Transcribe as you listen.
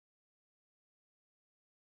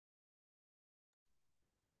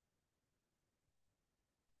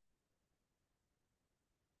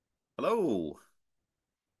Hello.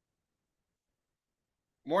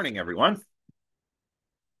 Morning, everyone.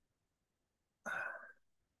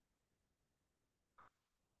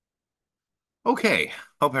 Okay.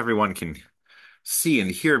 Hope everyone can see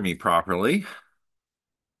and hear me properly.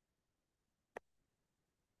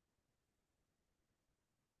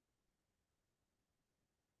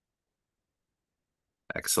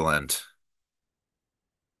 Excellent.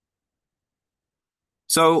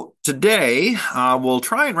 So today, we'll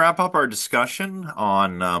try and wrap up our discussion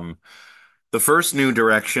on the first new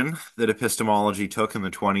direction that epistemology took in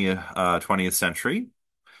the 20th century.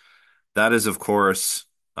 That is, of course,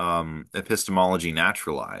 epistemology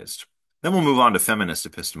naturalized. Then we'll move on to feminist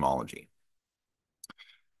epistemology.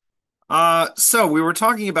 So we were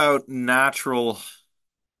talking about natural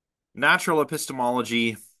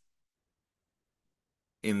epistemology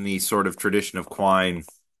in the sort of tradition of Quine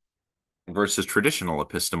versus traditional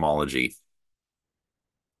epistemology.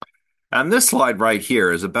 And this slide right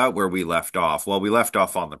here is about where we left off. Well, we left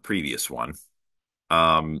off on the previous one.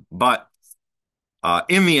 But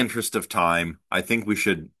in the interest of time, I think we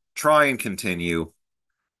should try and continue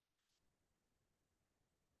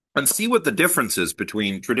and see what the difference is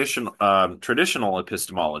between traditional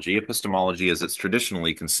epistemology as it's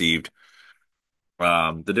traditionally conceived,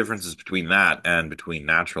 the differences between that and between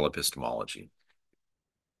natural epistemology.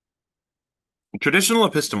 Traditional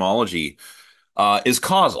epistemology is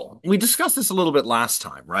causal. We discussed this a little bit last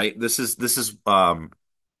time, right? This is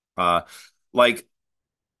uh like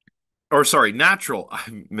or sorry, natural I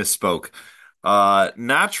misspoke.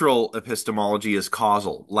 Natural epistemology is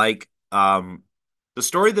causal. The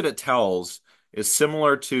story that it tells is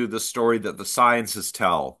similar to the story that the sciences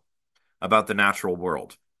tell about the natural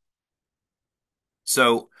world.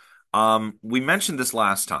 So, we mentioned this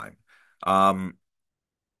last time. Um,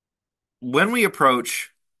 when we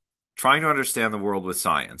approach trying to understand the world with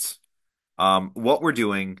science, what we're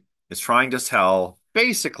doing is trying to tell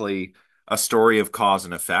basically a story of cause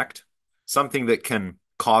and effect, something that can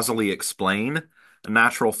causally explain a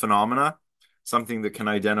natural phenomena, something that can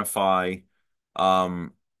identify,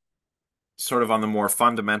 um, sort of on the more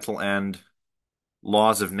fundamental end,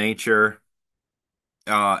 laws of nature,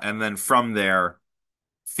 and then from there,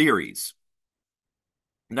 theories.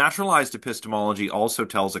 Naturalized epistemology also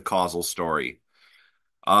tells a causal story,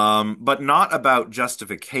 but not about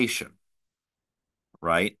justification,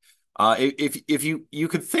 right? If you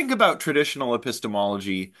could think about traditional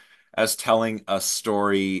epistemology as telling a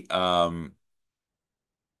story,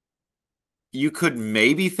 you could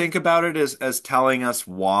maybe think about it as telling us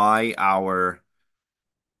why our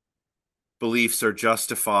beliefs are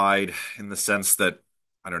justified in the sense that,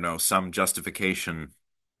 I don't know, some justification,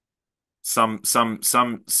 some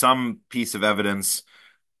piece of evidence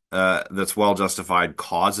that's well justified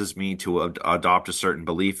causes me to adopt a certain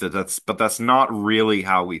belief. But that's not really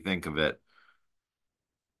how we think of it.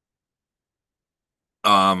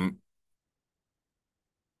 Um,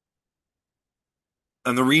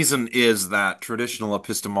 And the reason is that traditional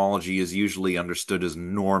epistemology is usually understood as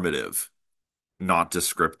normative, not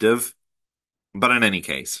descriptive. But in any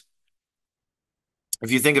case,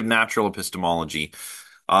 if you think of natural epistemology,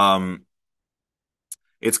 um,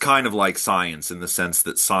 it's kind of like science in the sense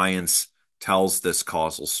that science tells this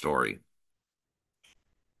causal story.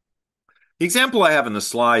 The example I have in the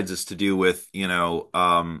slides is to do with,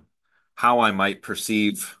 how I might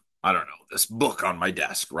perceive, I don't know, this book on my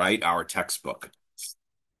desk, right? Our textbook.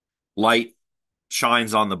 Light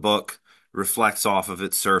shines on the book, reflects off of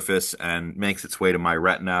its surface, and makes its way to my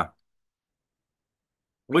retina,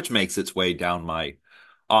 which makes its way down my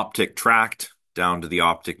optic tract, down to the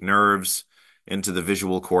optic nerves, into the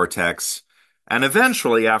visual cortex, and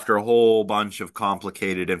eventually, after a whole bunch of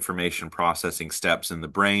complicated information processing steps in the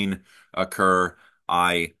brain occur,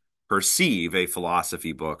 I perceive a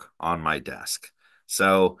philosophy book on my desk.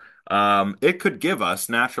 So, it could give us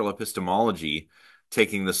natural epistemology,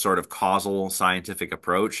 taking this sort of causal scientific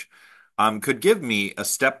approach, could give me a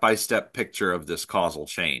step-by-step picture of this causal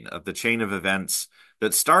chain, of the chain of events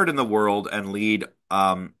that start in the world and lead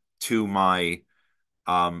to my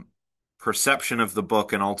um, perception of the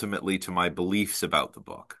book and ultimately to my beliefs about the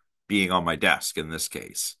book being on my desk in this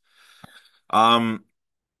case. Um,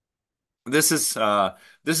 this is uh,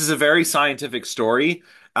 this is a very scientific story.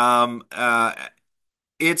 Um, uh,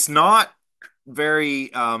 it's not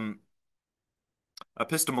very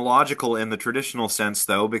epistemological in the traditional sense,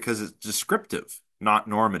 though, because it's descriptive, not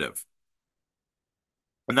normative.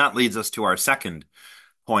 And that leads us to our second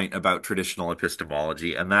point about traditional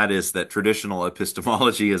epistemology, and that is that traditional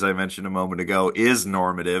epistemology, as I mentioned a moment ago, is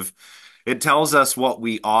normative. It tells us what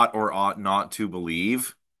we ought or ought not to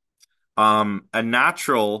believe. A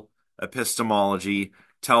natural epistemology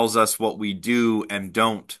tells us what we do and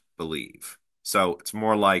don't believe. So it's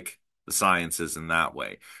more like the sciences in that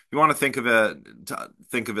way. You want to think of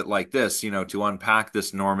it like this, to unpack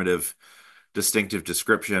this normative distinctive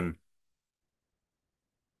description,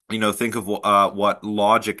 think of what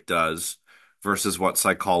logic does versus what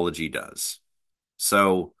psychology does.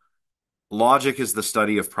 So logic is the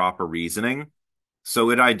study of proper reasoning.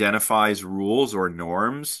 So it identifies rules or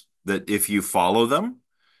norms that if you follow them,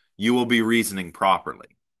 you will be reasoning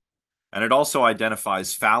properly. And it also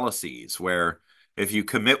identifies fallacies where if you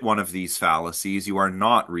commit one of these fallacies, you are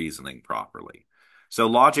not reasoning properly. So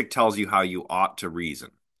logic tells you how you ought to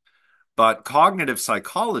reason. But cognitive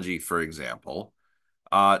psychology, for example,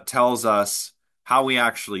 tells us how we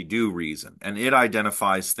actually do reason. And it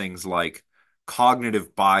identifies things like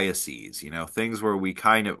cognitive biases, things where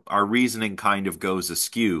our reasoning kind of goes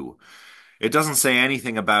askew. It doesn't say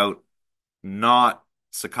anything about not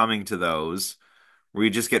succumbing to those, where you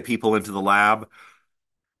just get people into the lab,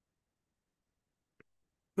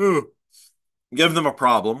 give them a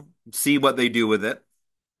problem, see what they do with it,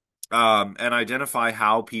 and identify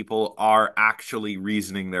how people are actually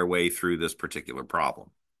reasoning their way through this particular problem,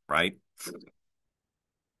 right?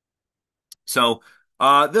 So,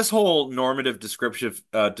 this whole normative descriptive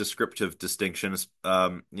distinction is,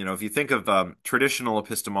 if you think of traditional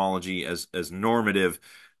epistemology as normative,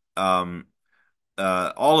 um,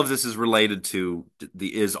 all of this is related to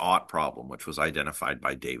the is-ought problem, which was identified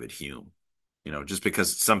by David Hume. Just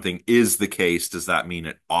because something is the case, does that mean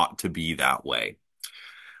it ought to be that way?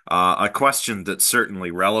 A question that's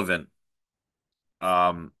certainly relevant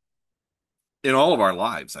um, in all of our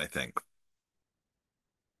lives, I think.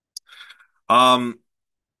 Um,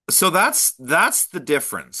 So that's the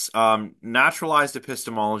difference. Naturalized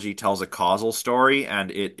epistemology tells a causal story,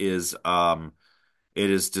 and it is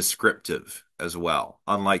descriptive as well,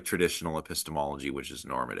 unlike traditional epistemology, which is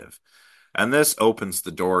normative. And this opens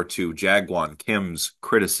the door to Jaegwon Kim's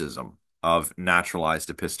criticism of naturalized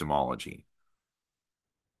epistemology.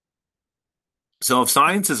 So if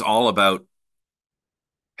science is all about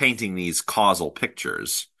painting these causal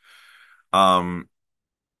pictures, um,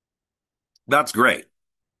 that's great.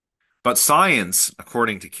 But science,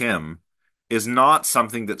 according to Kim, is not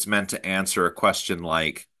something that's meant to answer a question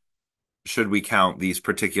like, should we count these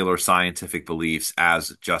particular scientific beliefs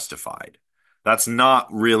as justified? That's not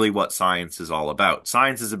really what science is all about.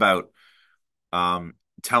 Science is about um,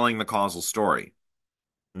 telling the causal story,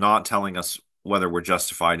 not telling us whether we're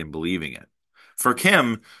justified in believing it. For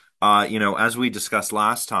Kim, as we discussed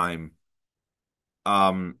last time,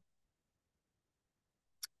 um,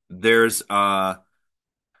 there's how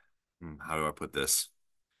do I put this?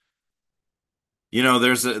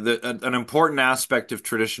 There's an important aspect of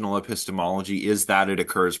traditional epistemology is that it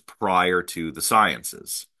occurs prior to the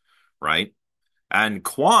sciences, right? And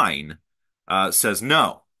Quine says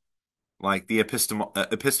no, like the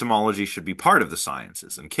epistemology should be part of the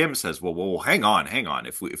sciences. And Kim says, well, hang on, hang on.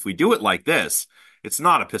 If we do it like this, it's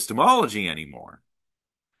not epistemology anymore.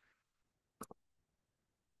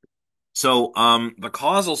 So, the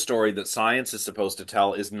causal story that science is supposed to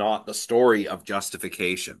tell is not the story of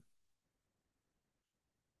justification.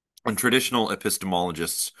 And traditional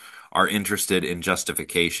epistemologists are interested in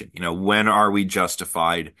justification. When are we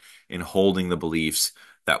justified in holding the beliefs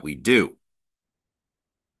that we do?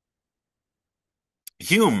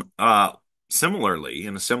 Hume, similarly,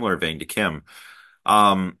 in a similar vein to Kim,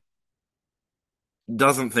 um,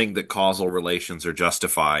 doesn't think that causal relations are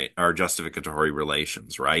justificatory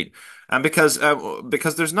relations, right? And because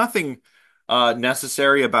there's nothing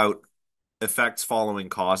necessary about effects following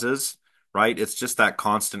causes, right? It's just that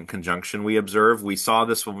constant conjunction we observe. We saw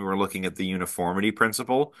this when we were looking at the uniformity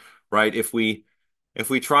principle, right? If we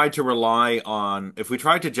tried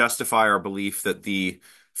to justify our belief that the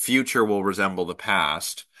future will resemble the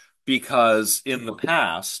past, because in the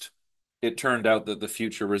past it turned out that the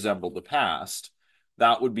future resembled the past,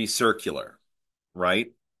 that would be circular,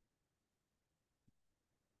 right?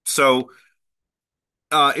 So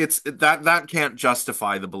it's that can't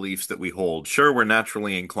justify the beliefs that we hold. Sure, we're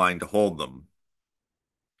naturally inclined to hold them,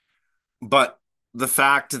 but the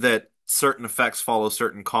fact that certain effects follow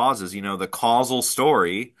certain causes, the causal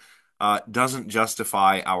story, doesn't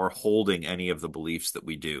justify our holding any of the beliefs that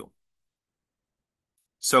we do.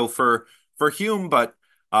 So for Hume, but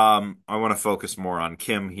I want to focus more on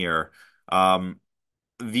Kim here. Um,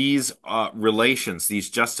 these relations,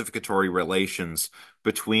 these justificatory relations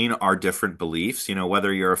between our different beliefs,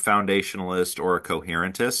 whether you're a foundationalist or a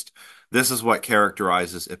coherentist, this is what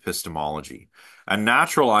characterizes epistemology. A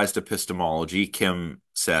naturalized epistemology, Kim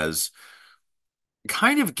says,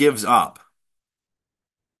 kind of gives up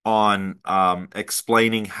on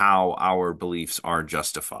explaining how our beliefs are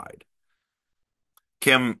justified.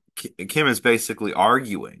 Kim is basically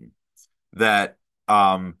arguing that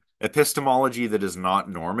epistemology that is not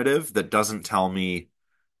normative, that doesn't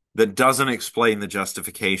explain the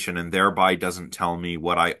justification and thereby doesn't tell me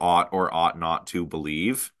what I ought or ought not to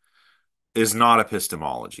believe, is not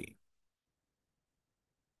epistemology.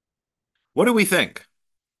 What do we think?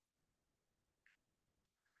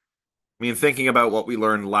 I mean, thinking about what we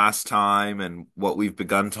learned last time and what we've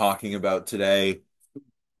begun talking about today,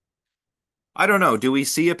 I don't know. Do we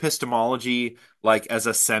see epistemology like as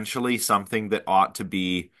essentially something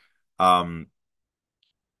um,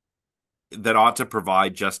 that ought to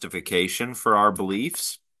provide justification for our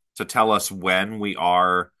beliefs, to tell us when we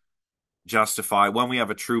are justified, when we have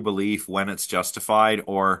a true belief, when it's justified,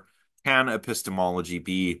 or can epistemology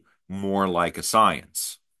be more like a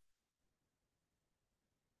science?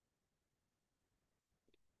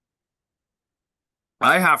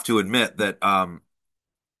 I have to admit that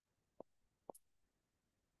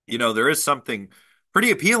there is something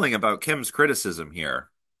pretty appealing about Kim's criticism here.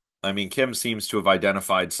 I mean, Kim seems to have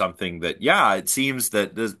identified something that, yeah, it seems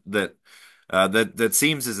that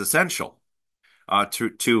seems is essential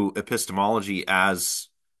to epistemology as,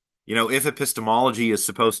 if epistemology is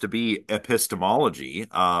supposed to be epistemology,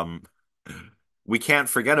 we can't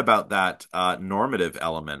forget about that normative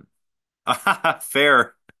element.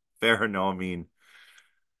 Fair, fair. No, I mean,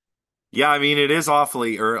 yeah, I mean, it is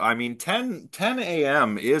awfully, or I mean, ten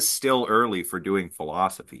a.m. is still early for doing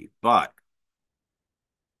philosophy, but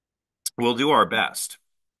we'll do our best.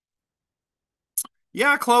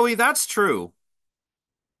 Yeah, Chloe, that's true.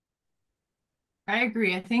 I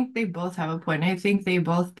agree. I think they both have a point. I think they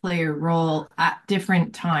both play a role at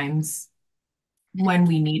different times when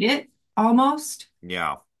we need it, almost.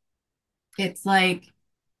 Yeah, It's like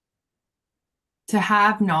to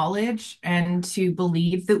have knowledge and to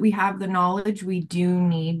believe that we have the knowledge, we do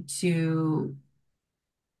need to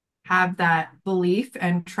have that belief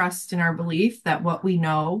and trust in our belief that what we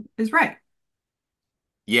know is right.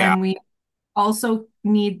 yeah, And we also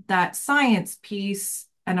need that science piece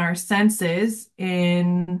and our senses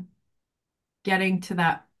in getting to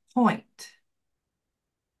that point.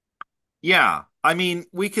 yeah. I mean,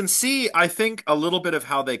 we can see, I think, a little bit of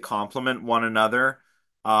how they complement one another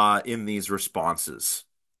in these responses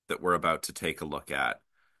that we're about to take a look at.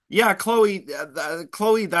 Yeah, Chloe,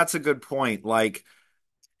 that's a good point. Like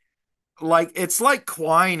it's like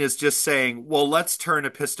Quine is just saying, well, let's turn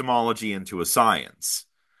epistemology into a science.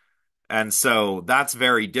 And so that's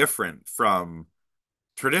very different from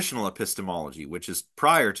traditional epistemology, which is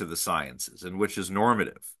prior to the sciences and which is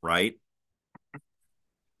normative, right?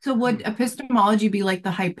 So would epistemology be like the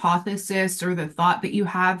hypothesis or the thought that you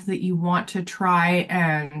have that you want to try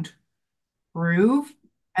and prove?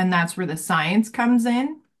 And that's where the science comes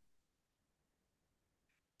in?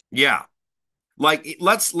 Yeah. Like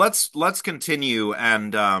let's continue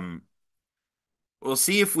and we'll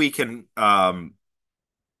see if we can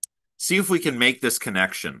make this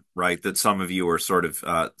connection, right? That some of you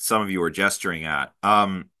are gesturing at.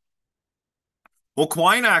 Well,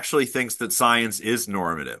 Quine actually thinks that science is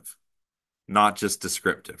normative, not just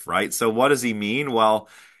descriptive, right? So what does he mean? Well,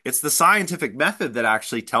 it's the scientific method that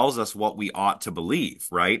actually tells us what we ought to believe,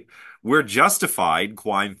 right? We're justified,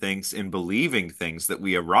 Quine thinks, in believing things that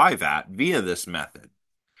we arrive at via this method.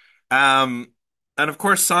 Um, and of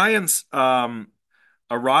course, science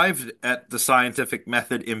arrived at the scientific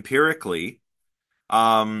method empirically.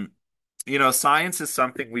 Um, Science is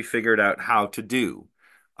something we figured out how to do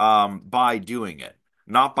by doing it,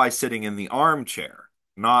 not by sitting in the armchair,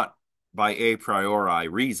 not by a priori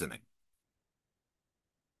reasoning.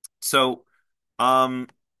 So, um,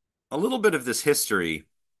 a little bit of this history,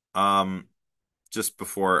 um, just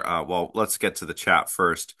before, well, let's get to the chat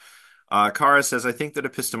first. Kara says, I think that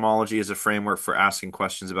epistemology is a framework for asking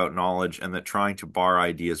questions about knowledge and that trying to bar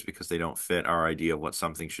ideas because they don't fit our idea of what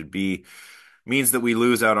something should be means that we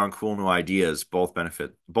lose out on cool new ideas. Both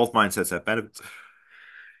mindsets have benefits.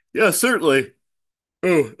 Yeah, certainly.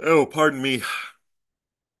 Oh, pardon me.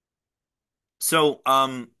 So,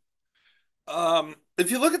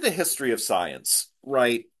 if you look at the history of science,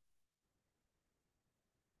 right,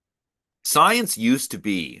 science used to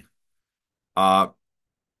be, uh,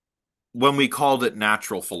 when we called it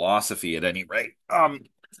natural philosophy at any rate,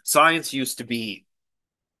 science used to be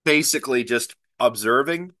basically just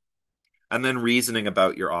observing and then reasoning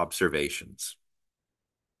about your observations.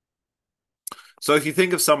 So if you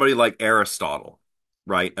think of somebody like Aristotle,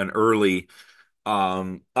 right, an early,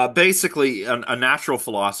 basically a natural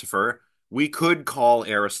philosopher, we could call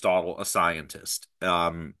Aristotle a scientist.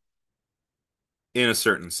 in a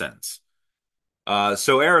certain sense.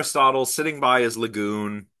 So Aristotle, sitting by his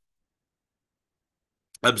lagoon,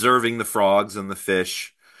 observing the frogs and the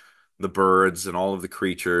fish, the birds, and all of the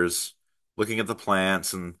creatures, looking at the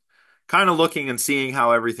plants and kind of looking and seeing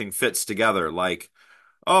how everything fits together. Like,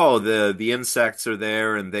 oh, the insects are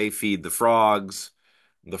there and they feed the frogs.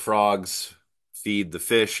 The frogs feed the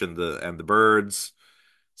fish and the birds.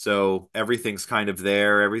 So everything's kind of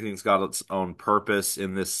there. Everything's got its own purpose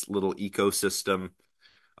in this little ecosystem.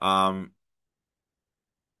 Um,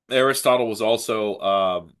 Aristotle was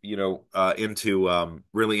also, into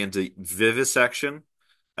really into vivisection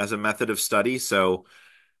as a method of study. So,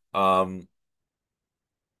 um,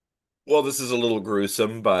 well, this is a little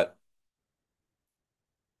gruesome, but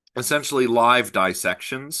essentially live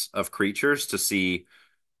dissections of creatures to see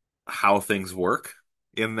how things work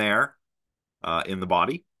in there, in the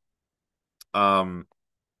body. Um,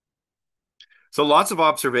 so lots of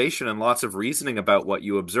observation and lots of reasoning about what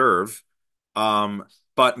you observe, um,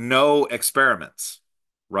 but no experiments,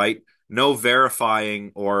 right? No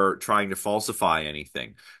verifying or trying to falsify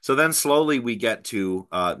anything. So then slowly we get to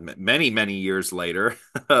many, many years later,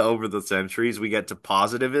 over the centuries, we get to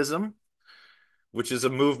positivism, which is a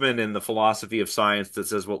movement in the philosophy of science that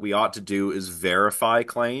says what we ought to do is verify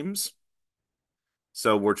claims.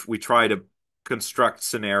 So we try to construct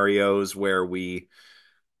scenarios where we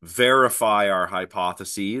verify our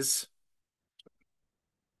hypotheses.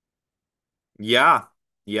 Yeah,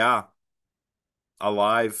 yeah,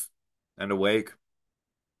 alive and awake.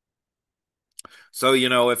 So,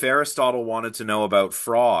 if Aristotle wanted to know about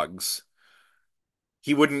frogs,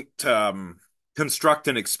 he wouldn't construct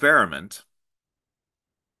an experiment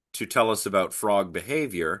to tell us about frog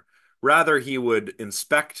behavior. Rather, he would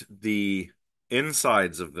inspect the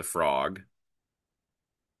insides of the frog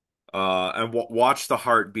and watch the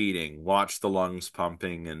heart beating, watch the lungs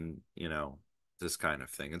pumping, and this kind of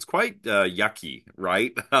thing. It's quite yucky,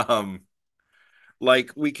 right?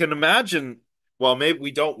 Like we can imagine. Well, maybe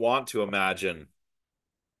we don't want to imagine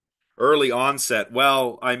early onset.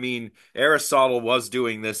 Well, I mean, Aristotle was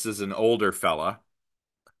doing this as an older fella.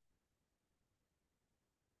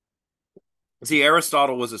 See,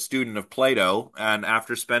 Aristotle was a student of Plato, and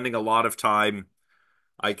after spending a lot of time,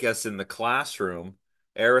 I guess, in the classroom,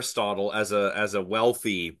 Aristotle, as a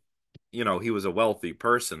wealthy, he was a wealthy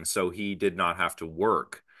person, so he did not have to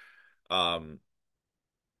work. Um,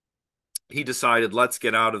 he decided, let's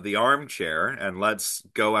get out of the armchair and let's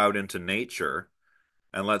go out into nature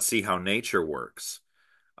and let's see how nature works.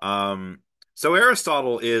 Um, so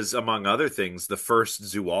Aristotle is, among other things, the first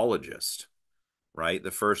zoologist, right?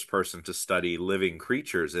 The first person to study living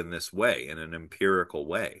creatures in this way, in an empirical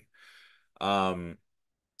way. Um,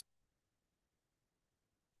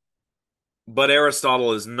 but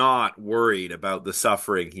Aristotle is not worried about the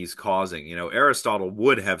suffering he's causing. Aristotle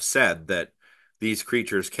would have said that these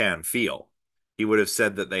creatures can feel. He would have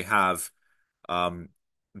said that they have um,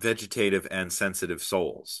 vegetative and sensitive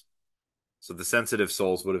souls. So the sensitive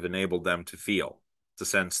souls would have enabled them to feel, to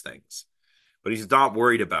sense things. But he's not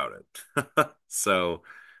worried about it. So,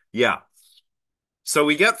 yeah. So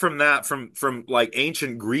we get from that from like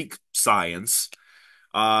ancient Greek science.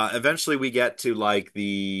 Eventually we get to like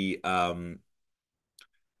the I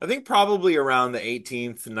think probably around the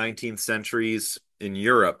 18th and 19th centuries in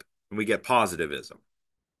Europe, and we get positivism,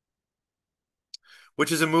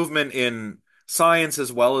 which is a movement in science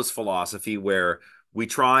as well as philosophy where we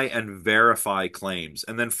try and verify claims.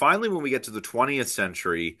 And then finally, when we get to the 20th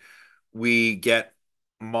century, we get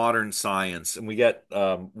modern science, and we get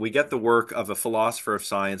the work of a philosopher of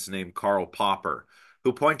science named Karl Popper,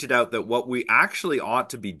 who pointed out that what we actually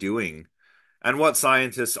ought to be doing, and what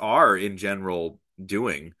scientists are in general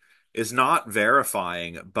doing, is not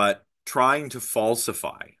verifying, but trying to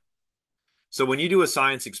falsify. So when you do a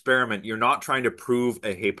science experiment, you're not trying to prove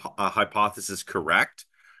a hypothesis correct.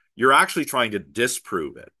 You're actually trying to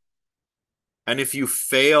disprove it. And if you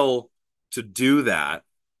fail to do that,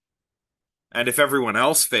 and if everyone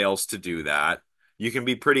else fails to do that, you can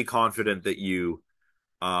be pretty confident that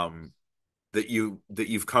um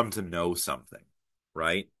you've come to know something,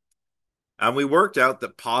 right? And we worked out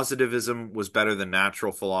that positivism was better than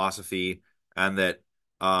natural philosophy, and that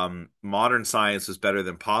modern science was better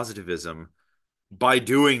than positivism by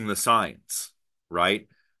doing the science, right?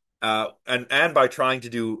 And by trying to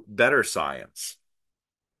do better science.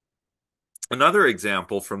 Another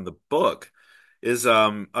example from the book is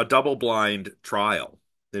a double-blind trial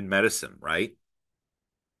in medicine, right?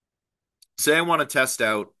 Say I want to test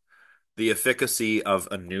out the efficacy of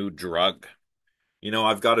a new drug.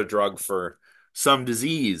 I've got a drug for some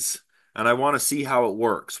disease, and I want to see how it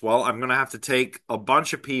works. Well, I'm going to have to take a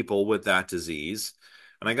bunch of people with that disease,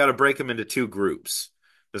 and I got to break them into two groups.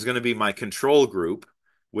 There's going to be my control group,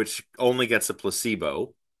 which only gets a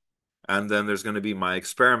placebo, and then there's going to be my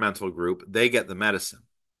experimental group. They get the medicine.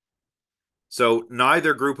 So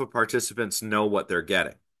neither group of participants know what they're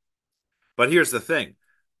getting. But here's the thing.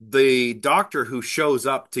 The doctor who shows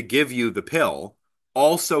up to give you the pill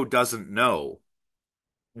also doesn't know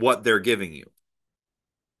what they're giving you.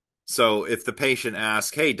 So if the patient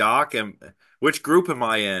asks, "Hey doc, which group am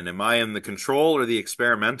I in? Am I in the control or the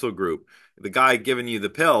experimental group?" The guy giving you the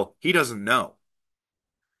pill, he doesn't know.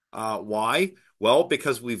 Why? Well,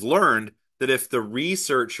 because we've learned that if the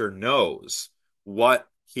researcher knows what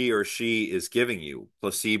he or she is giving you,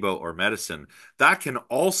 placebo or medicine, that can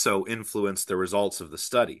also influence the results of the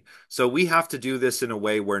study. So we have to do this in a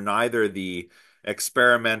way where neither the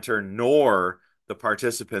experimenter nor the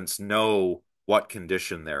participants know what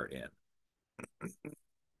condition they're in.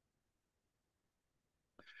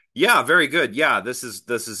 Yeah, very good. Yeah,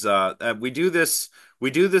 we do this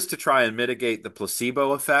to try and mitigate the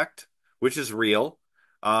placebo effect, which is real,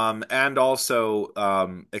 and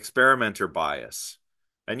also experimenter bias.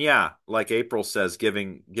 And yeah, like April says,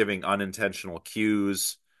 giving unintentional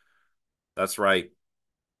cues. That's right.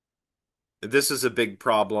 This is a big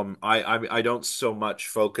problem. I don't so much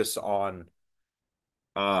focus on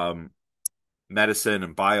um medicine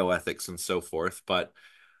and bioethics and so forth, but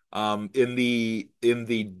in the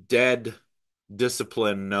dead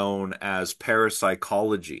discipline known as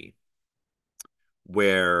parapsychology,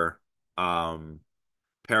 where um,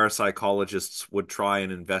 parapsychologists would try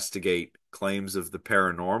and investigate claims of the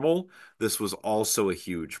paranormal, this was also a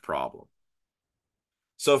huge problem.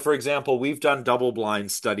 So, for example, we've done double-blind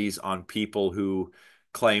studies on people who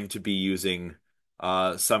claim to be using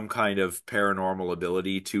some kind of paranormal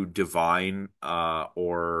ability to divine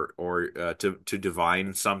or to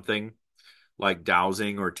divine something like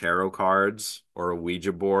dowsing or tarot cards or a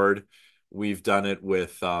Ouija board. We've done it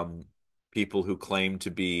with people who claim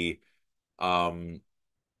to be, um,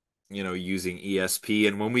 using ESP.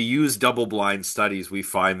 And when we use double blind studies, we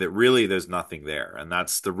find that really there's nothing there. And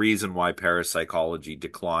that's the reason why parapsychology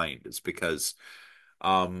declined, is because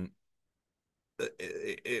um,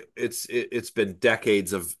 it's been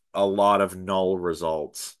decades of a lot of null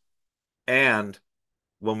results. And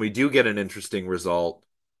when we do get an interesting result,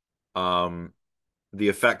 um, the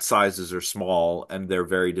effect sizes are small and they're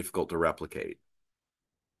very difficult to replicate.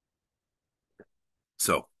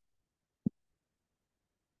 So,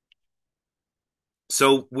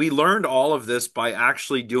 so we learned all of this by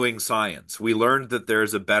actually doing science. We learned that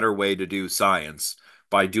there's a better way to do science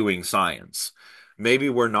by doing science. Maybe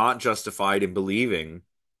we're not justified in believing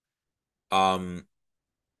um,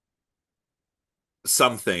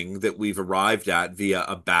 something that we've arrived at via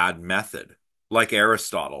a bad method, like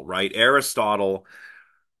Aristotle, right? Aristotle,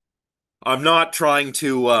 I'm not trying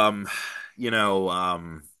to, you know,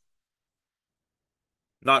 um,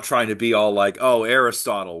 not trying to be all like, oh,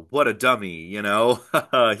 Aristotle, what a dummy, you know?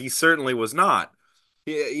 He certainly was not.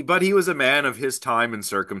 But he was a man of his time and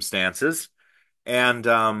circumstances, and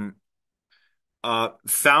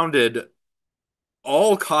founded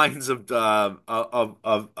all kinds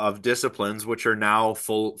of disciplines which are now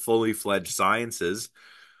fully fledged sciences.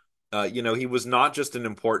 He was not just an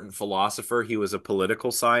important philosopher. He was a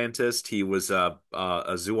political scientist. He was a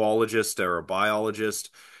zoologist or a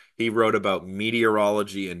biologist. He wrote about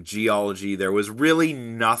meteorology and geology. There was really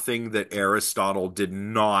nothing that Aristotle did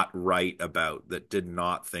not write about, that did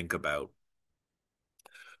not think about.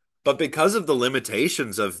 But because of the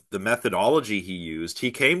limitations of the methodology he used,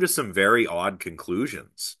 he came to some very odd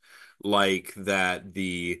conclusions, like that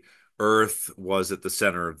the Earth was at the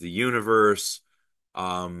center of the universe,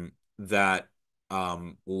 that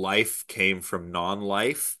life came from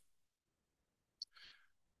non-life.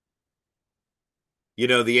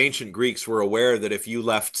 The ancient Greeks were aware that if you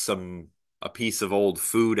left a piece of old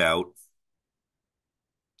food out,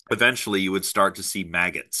 eventually you would start to see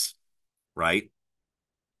maggots, right?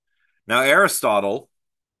 Now, Aristotle,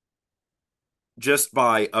 just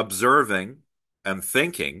by observing and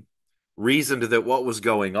thinking, reasoned that what was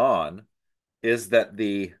going on is that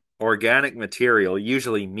the organic material,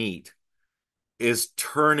 usually meat, is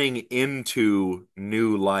turning into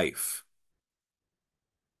new life.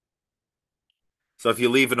 So if you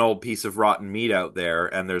leave an old piece of rotten meat out there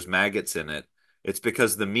and there's maggots in it, it's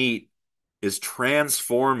because the meat is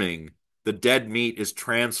transforming, the dead meat is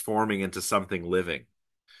transforming into something living.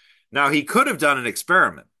 Now, he could have done an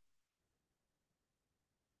experiment.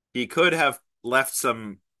 He could have left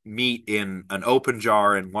some meat in an open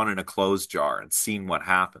jar and one in a closed jar and seen what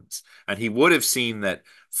happens. And he would have seen that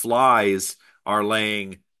flies are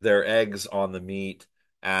laying their eggs on the meat,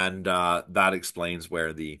 and that explains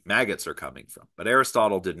where the maggots are coming from. But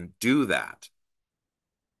Aristotle didn't do that.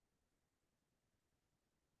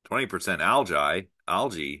 20% algae.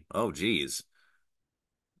 Oh, geez.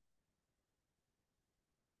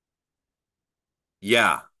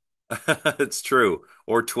 Yeah, it's true.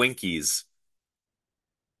 Or Twinkies.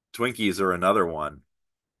 Twinkies are another one.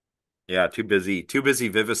 Yeah, too busy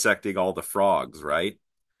vivisecting all the frogs, right?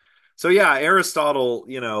 So yeah, Aristotle,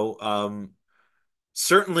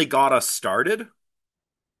 certainly got us started in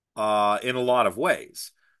a lot of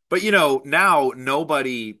ways. But now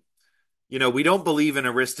nobody, we don't believe in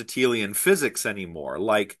Aristotelian physics anymore.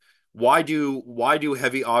 Like, why do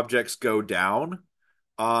heavy objects go down?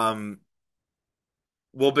 Um,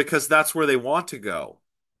 well, because that's where they want to go,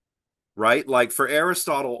 right? Like for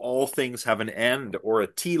Aristotle, all things have an end or a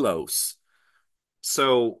telos.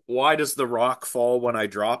 So why does the rock fall when I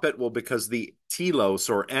drop it? Well, because the telos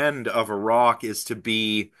or end of a rock is to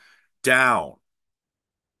be down.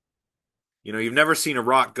 You've never seen a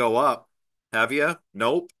rock go up, have you?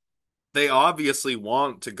 Nope. They obviously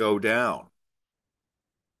want to go down.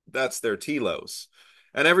 That's their telos.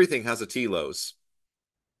 And everything has a telos.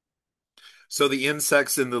 So the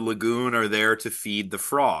insects in the lagoon are there to feed the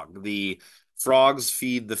frog. The frogs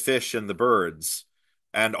feed the fish and the birds,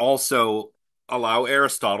 and also allow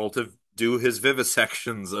Aristotle to do his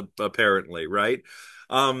vivisections, apparently, right?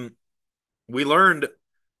 Um, we learned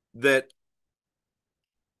that,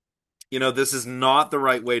 this is not the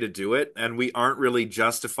right way to do it, and we aren't really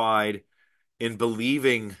justified in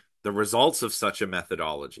believing the results of such a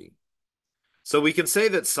methodology. So we can say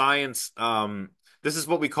that science, this is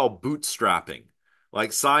what we call bootstrapping.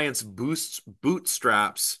 Like science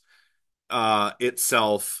bootstraps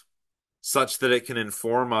itself such that it can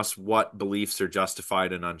inform us what beliefs are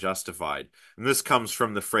justified and unjustified. And this comes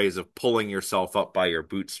from the phrase of pulling yourself up by your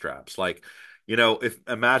bootstraps. Like, if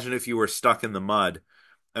imagine if you were stuck in the mud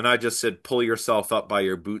and I just said pull yourself up by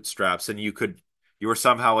your bootstraps, and you were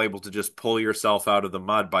somehow able to just pull yourself out of the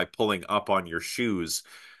mud by pulling up on your shoes.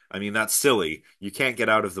 I mean, that's silly. You can't get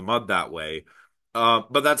out of the mud that way.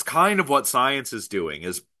 But that's kind of what science is doing,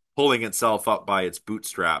 is pulling itself up by its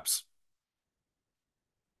bootstraps,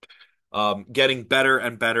 getting better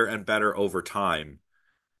and better and better over time.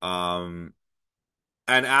 Um,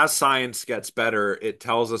 and as science gets better, it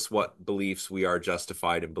tells us what beliefs we are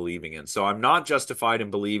justified in believing in. So I'm not justified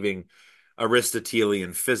in believing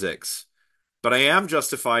Aristotelian physics, but I am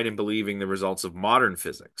justified in believing the results of modern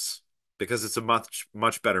physics because it's a much,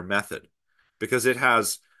 much better method, because it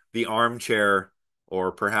has the armchair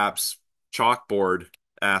or perhaps chalkboard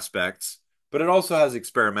aspects, but it also has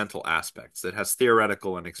experimental aspects. It has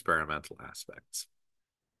theoretical and experimental aspects.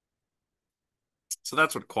 So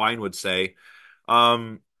that's what Quine would say.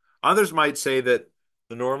 Um, Others might say that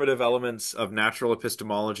the normative elements of natural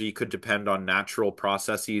epistemology could depend on natural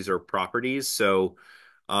processes or properties. So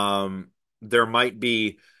there might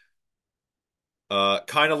be,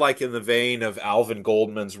 kind of like in the vein of Alvin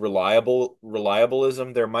Goldman's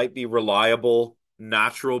reliabilism, there might be reliable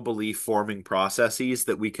natural belief forming processes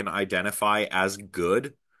that we can identify as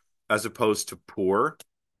good as opposed to poor.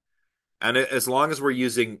 And as long as we're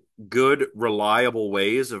using good, reliable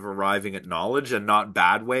ways of arriving at knowledge and not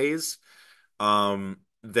bad ways,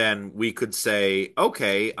 then we could say,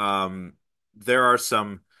 okay, there's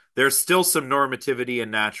still some normativity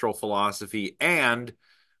in natural philosophy, and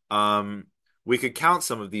um, we could count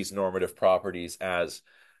some of these normative properties as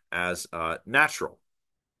natural.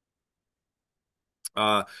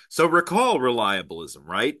 So recall reliabilism,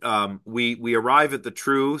 right? We arrive at the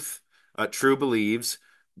truth, true beliefs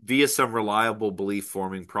via some reliable belief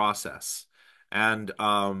forming process, and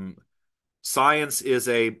science is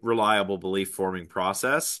a reliable belief forming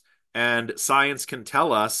process, and science can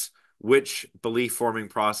tell us which belief forming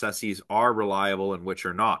processes are reliable and which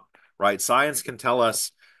are not. Right? Science can tell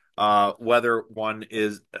us whether one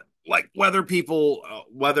is like whether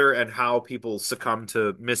and how people succumb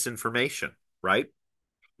to misinformation. Right?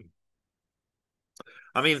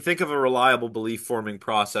 I mean, think of a reliable belief forming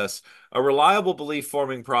process. A reliable belief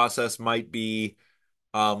forming process might be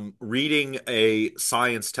reading a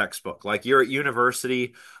science textbook. Like you're at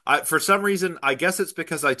university. For some reason, I guess it's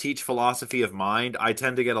because I teach philosophy of mind. I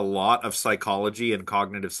tend to get a lot of psychology and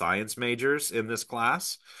cognitive science majors in this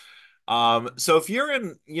class. So if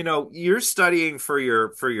you're you're studying for your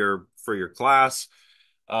class,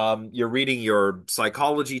 you're reading your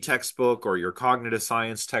psychology textbook or your cognitive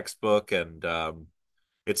science textbook, and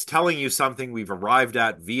it's telling you something we've arrived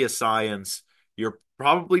at via science. you're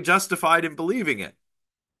probably justified in believing it,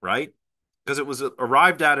 right? Because it was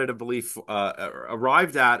arrived at a belief,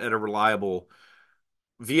 arrived at a reliable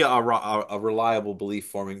via a reliable belief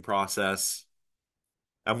forming process,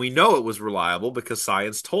 and we know it was reliable because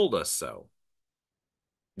science told us so.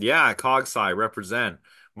 Yeah, CogSci represent.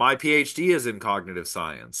 My PhD is in cognitive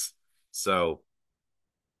science, so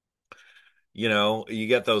you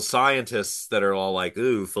get those scientists that are all like,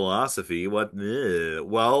 "Ooh, philosophy, what?"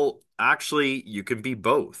 Well, actually, you can be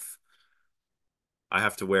both. I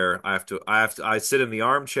sit in the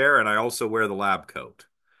armchair and I also wear the lab coat.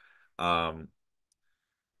 Um,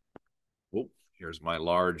 oh, here's my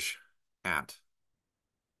large hat.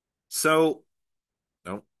 So,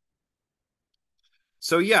 no.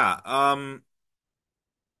 So yeah,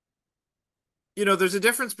 there's a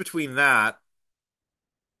difference between that,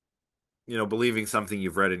 believing something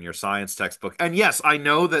you've read in your science textbook. And yes, I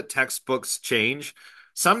know that textbooks change.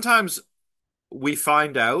 Sometimes we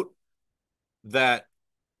find out that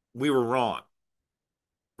we were wrong,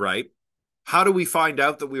 right? How do we find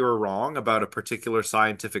out that we were wrong about a particular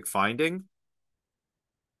scientific finding?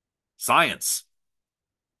 Science,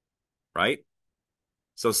 right?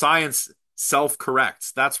 So science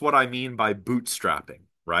self-corrects. That's what I mean by bootstrapping,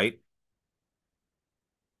 right?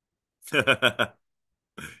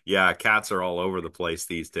 Yeah, cats are all over the place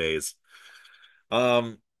these days.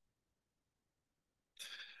 Um,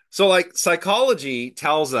 so like psychology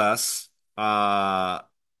tells us how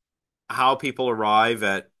people arrive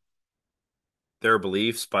at their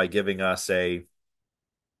beliefs by giving us a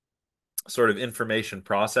sort of information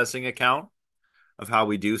processing account of how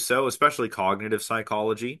we do so, especially cognitive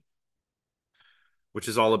psychology, which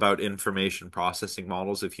is all about information processing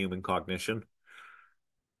models of human cognition.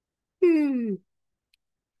 Hmm.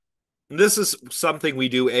 This is something we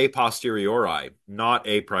do a posteriori, not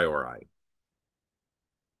a priori.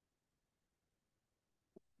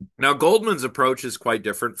 Now, Goldman's approach is quite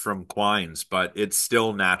different from Quine's, but it's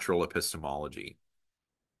still natural epistemology.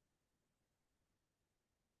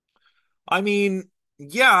 I mean,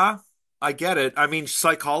 yeah, I get it. I mean,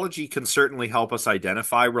 psychology can certainly help us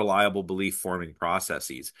identify reliable belief forming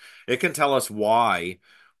processes. It can tell us why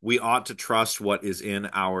we ought to trust what is in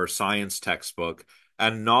our science textbook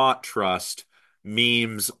and not trust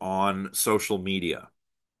memes on social media,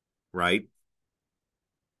 right?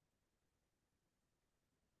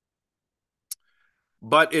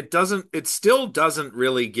 But it still doesn't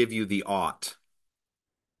really give you the ought.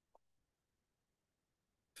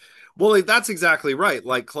 Well, like, that's exactly right.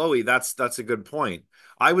 Like Chloe, that's a good point.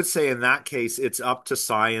 I would say in that case, it's up to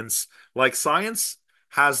science. Like science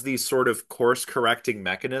has these sort of course correcting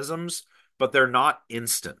mechanisms, but they're not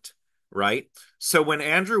instant, right? So when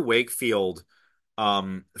Andrew Wakefield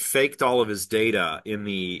faked all of his data in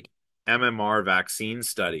the MMR vaccine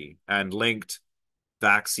study and linked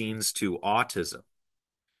vaccines to autism,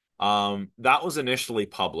 that was initially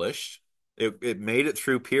published. It made it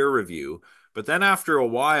through peer review, but then after a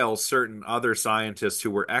while, certain other scientists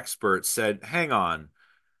who were experts said, "Hang on,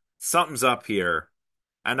 something's up here."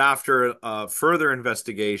 And after further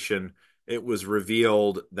investigation, it was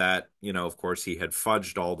revealed that, of course, he had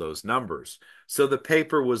fudged all those numbers. So the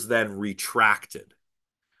paper was then retracted.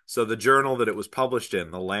 So the journal that it was published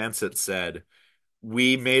in, The Lancet, said,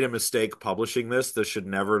 "We made a mistake publishing this. This should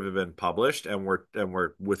never have been published, and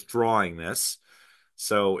we're withdrawing this."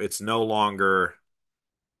 So it's no longer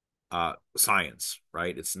science,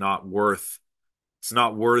 right? It's not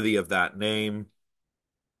worthy of that name.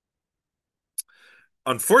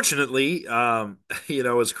 Unfortunately,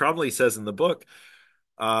 as Crumley says in the book,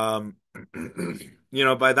 um,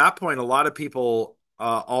 by that point, a lot of people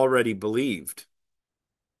already believed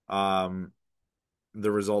um, the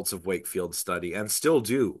results of Wakefield's study and still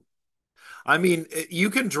do. I mean, you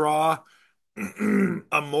can draw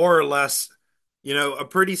a more or less, a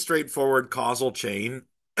pretty straightforward causal chain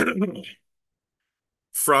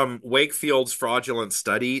from Wakefield's fraudulent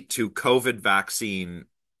study to COVID vaccine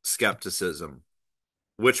skepticism,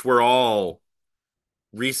 which we're all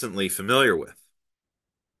recently familiar with.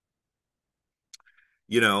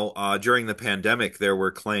 During the pandemic, there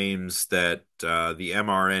were claims that the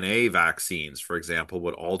mRNA vaccines, for example,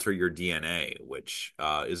 would alter your DNA, which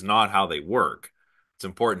is not how they work. It's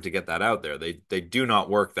important to get that out there. They do not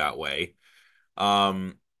work that way.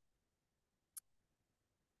 Um,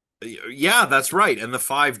 yeah, that's right. And the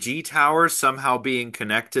 5G towers somehow being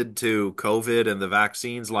connected to COVID and the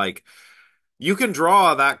vaccines, like you can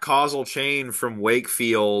draw that causal chain from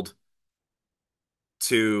Wakefield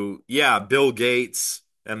to, yeah, Bill Gates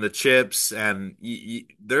and the chips, and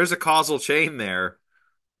there's a causal chain there.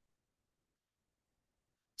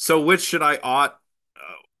 So which should I ought?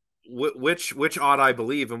 which ought I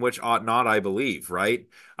believe and which ought not I believe, right?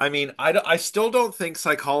 I mean, I still don't think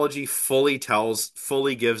psychology fully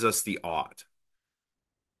gives us the ought,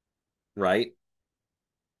 right?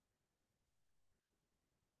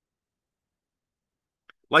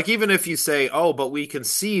 Like even if you say, "Oh, but we can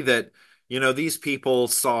see that, these people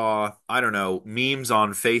saw, I don't know, memes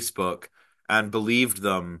on Facebook and believed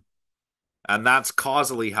them, and that's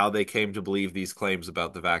causally how they came to believe these claims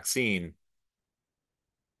about the vaccine,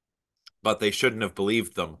 but they shouldn't have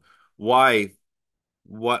believed them." Why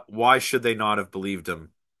why should they not have believed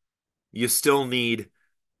them? You still need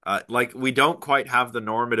like we don't quite have the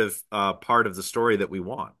normative part of the story that we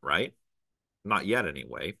want, right? Not yet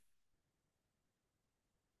anyway.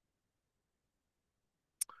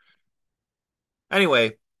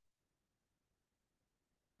 Anyway,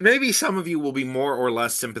 maybe some of you will be more or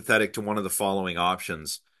less sympathetic to one of the following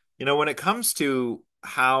options. When it comes to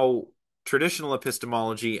how traditional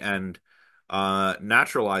epistemology and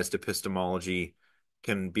naturalized epistemology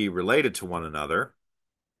can be related to one another,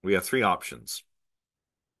 we have three options: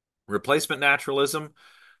 replacement naturalism,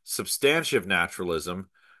 substantive naturalism,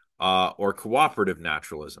 or cooperative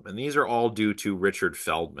naturalism. And these are all due to Richard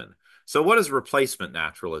Feldman. So, what is replacement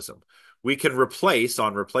naturalism? We can replace,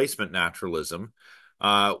 on replacement naturalism,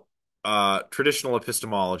 uh, traditional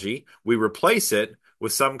epistemology. We replace it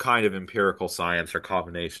with some kind of empirical science or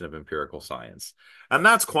combination of empirical science. And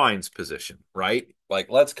that's Quine's position, right?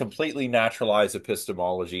 Like, let's completely naturalize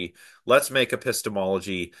epistemology. Let's make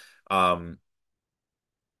epistemology um,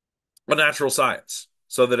 a natural science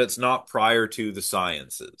so that it's not prior to the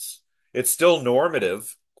sciences. It's still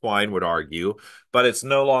normative, Quine would argue, but it's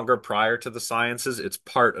no longer prior to the sciences, it's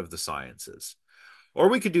part of the sciences. Or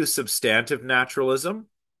we could do substantive naturalism.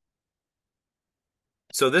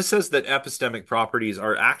 So this says that epistemic properties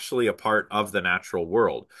are actually a part of the natural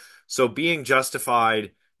world. So being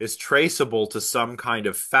justified is traceable to some kind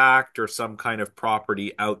of fact or some kind of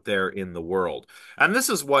property out there in the world. And this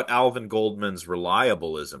is what Alvin Goldman's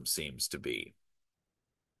reliabilism seems to be.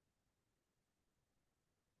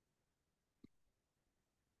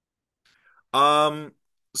 Um,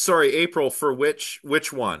 sorry, April, for which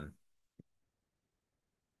one?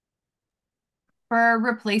 For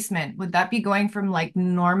replacement, would that be going from like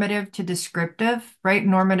normative to descriptive, right?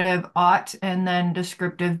 Normative ought, and then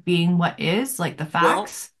descriptive being what is, like the Well,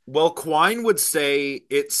 facts? Quine would say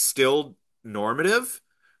it's still normative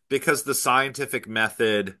because the scientific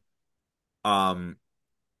method um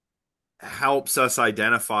helps us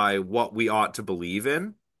identify what we ought to believe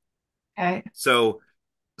in. Okay. So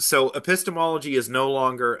epistemology is no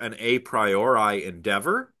longer an a priori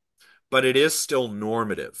endeavor, but it is still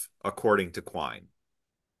normative according to Quine.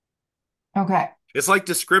 Okay. It's like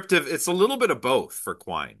descriptive. It's a little bit of both for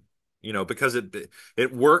Quine, because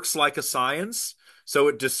it works like a science. So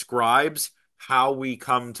it describes how we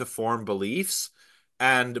come to form beliefs,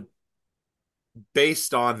 and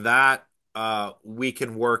based on that, we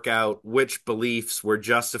can work out which beliefs we're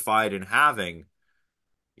justified in having,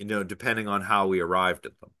 depending on how we arrived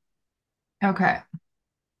at them. Okay.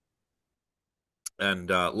 And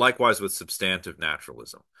likewise with substantive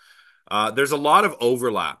naturalism. There's a lot of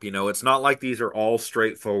overlap. It's not like these are all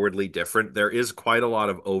straightforwardly different. There is quite a lot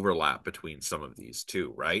of overlap between some of these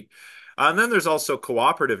too, right? And then there's also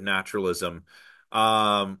cooperative naturalism,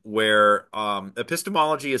 where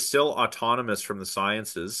epistemology is still autonomous from the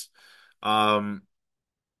sciences. Um,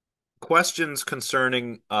 Questions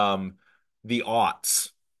concerning the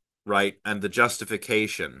oughts, right, and the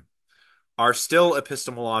justification are still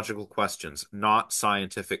epistemological questions, not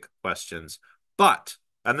scientific questions. But,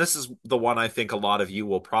 and this is the one I think a lot of you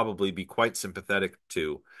will probably be quite sympathetic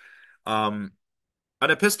to, um, an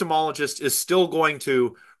epistemologist is still going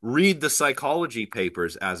to read the psychology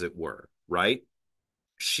papers, as it were, right?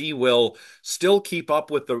 She will still keep up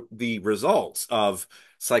with the results of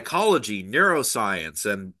psychology,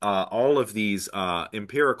 neuroscience, and all of these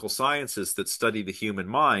empirical sciences that study the human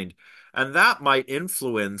mind, and that might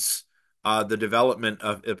influence the development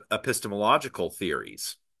of epistemological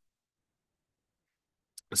theories.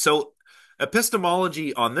 So,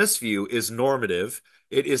 epistemology on this view is normative.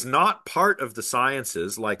 It is not part of the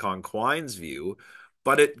sciences, like on Quine's view,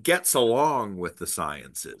 but it gets along with the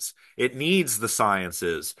sciences. It needs the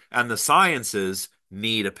sciences, and the sciences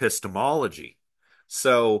need epistemology.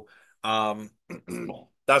 So, um,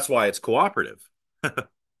 that's why it's cooperative.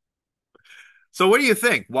 So, what do you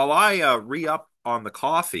think? While I re up on the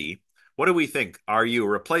coffee, what do we think? Are you a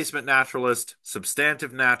replacement naturalist,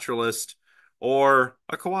 substantive naturalist, or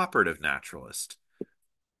a cooperative naturalist?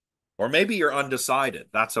 Or maybe you're undecided.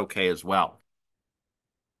 That's okay as well.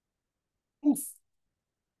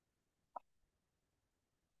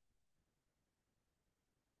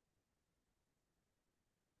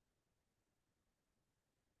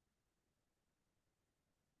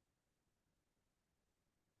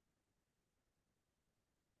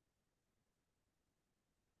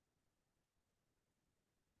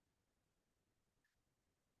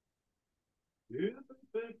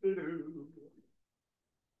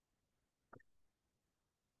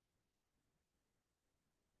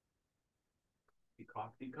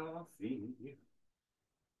 Coffee, coffee.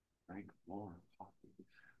 Drink more coffee.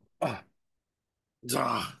 Ah,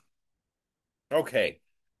 ah. Okay.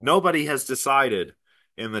 Nobody has decided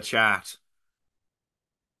in the chat.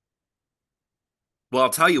 Well, I'll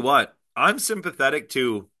tell you what, I'm sympathetic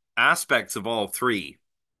to aspects of all three.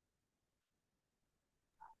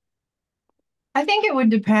 I think it would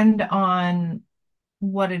depend on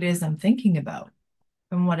what it is I'm thinking about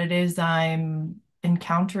and what it is I'm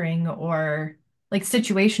encountering or like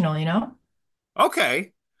situational, you know?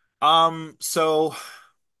 Okay. So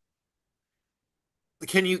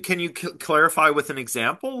can you clarify with an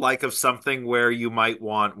example, like of something where you might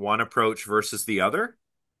want one approach versus the other?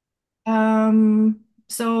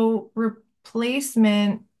 So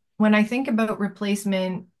replacement, when I think about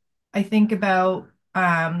replacement, I think about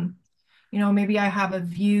maybe I have a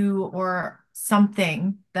view or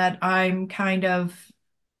something that I've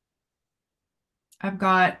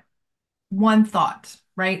got one thought,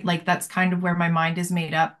 right? Like that's kind of where my mind is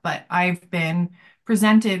made up, but I've been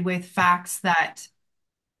presented with facts that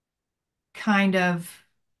kind of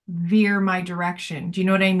veer my direction. Do you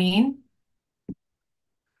know what I mean?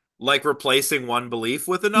 Like replacing one belief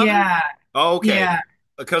with another? Yeah. Okay. Yeah.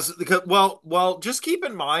 Because well, just keep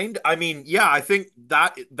in mind, I mean, yeah, I think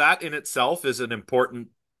that in itself is an important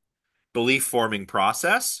belief forming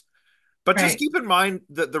process, but just Right. keep in mind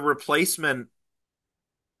that the replacement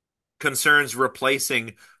concerns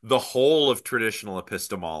replacing the whole of traditional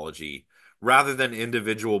epistemology rather than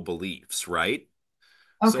individual beliefs, right?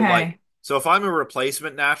 So like Okay. so if I'm a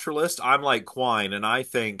replacement naturalist, I'm like Quine and I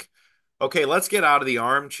think, okay, let's get out of the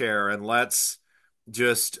armchair and let's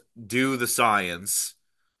just do the science.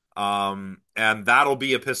 And that'll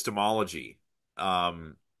be epistemology.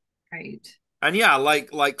 Um Right. and yeah,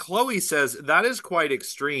 like Chloe says, that is quite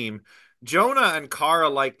extreme. Jonah and Kara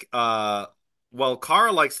like well,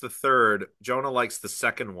 Kara likes the third, Jonah likes the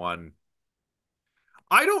second one.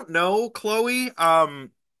 I don't know, Chloe.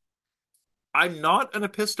 I'm not an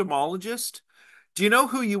epistemologist. Do you know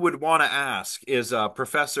who you would want to ask is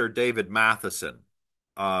Professor David Matheson.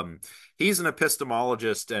 Um, he's an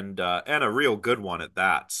epistemologist and a real good one at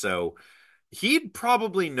that. So he'd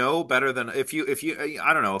probably know better than if you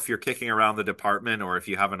I don't know if you're kicking around the department or if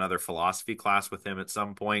you have another philosophy class with him at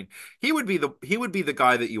some point. He would be the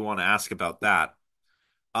guy that you want to ask about that.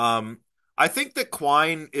 Um, I think that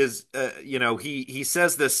Quine is, he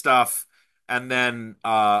says this stuff, and then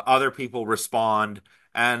other people respond,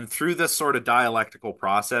 and through this sort of dialectical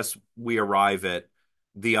process, we arrive at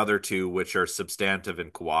the other two, which are substantive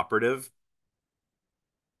and cooperative.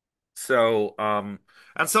 So, and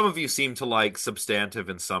some of you seem to like substantive,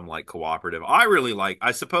 and some like cooperative. I really like.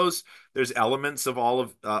 I suppose there's elements of all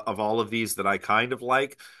of these that I kind of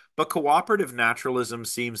like, but cooperative naturalism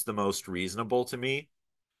seems the most reasonable to me.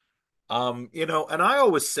 And I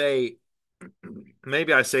always say,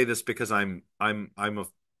 maybe I say this because I'm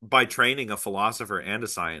by training a philosopher and a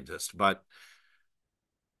scientist, but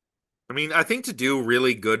I mean, I think to do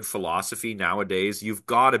really good philosophy nowadays, you've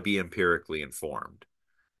got to be empirically informed,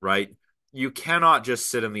 right? You cannot just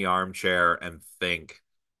sit in the armchair and think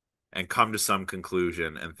and come to some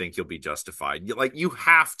conclusion and think you'll be justified. Like you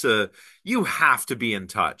have to be in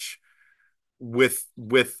touch with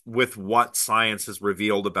what science has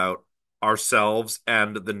revealed about ourselves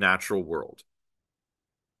and the natural world.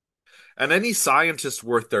 And any scientist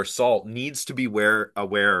worth their salt needs to be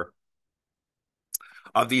aware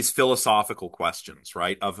of these philosophical questions,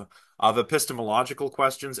 right? Of epistemological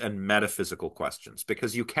questions and metaphysical questions,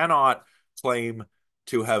 because claim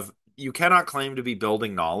you cannot claim to be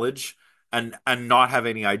building knowledge and not have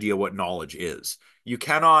any idea what knowledge is. You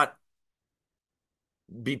cannot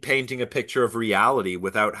be painting a picture of reality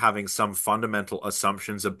without having some fundamental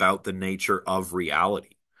assumptions about the nature of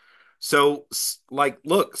reality. So, like,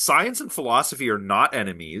 look, science and philosophy are not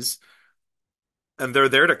enemies, and they're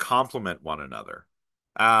there to complement one another.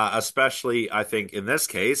 Especially, I think, in this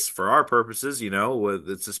case, for our purposes,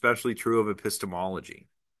 it's especially true of epistemology.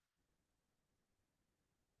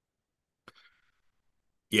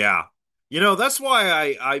 Yeah. That's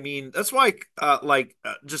why I mean, that's why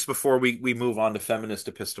just before we move on to feminist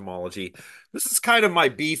epistemology, this is kind of my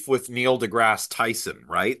beef with Neil deGrasse Tyson,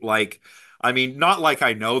 right? Like, I mean, not like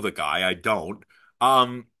I know the guy, I don't.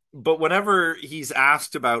 But whenever he's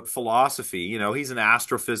asked about philosophy, he's an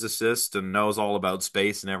astrophysicist and knows all about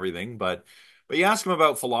space and everything, but you ask him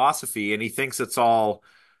about philosophy and he thinks it's all,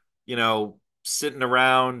 sitting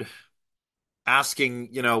around asking,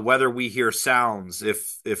 whether we hear sounds,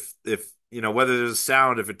 if whether there's a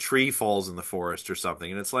sound if a tree falls in the forest or something.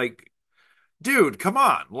 And it's like, dude, come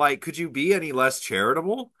on. Like, could you be any less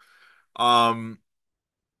charitable? Um,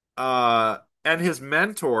 and his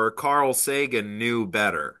mentor, Carl Sagan, knew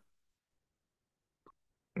better.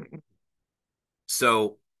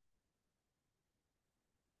 So,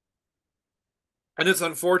 and it's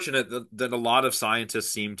unfortunate that a lot of scientists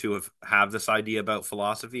seem to have this idea about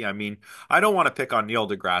philosophy. I mean, I don't want to pick on Neil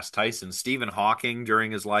deGrasse Tyson. Stephen Hawking,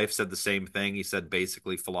 during his life, said the same thing. He said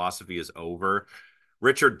basically philosophy is over.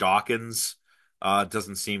 Richard Dawkins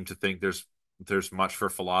doesn't seem to think there's much for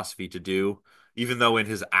philosophy to do, even though in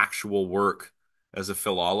his actual work as a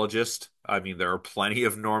philologist, I mean, there are plenty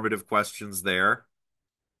of normative questions there.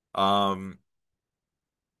 Um,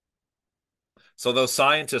 so those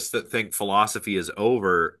scientists that think philosophy is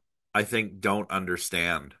over, I think don't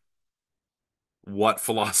understand what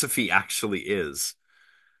philosophy actually is.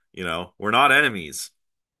 We're not enemies.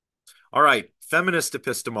 All right, feminist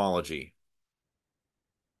epistemology.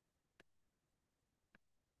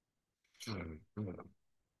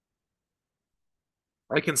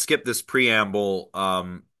 I can skip this preamble.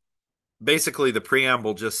 Basically, the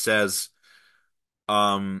preamble just says,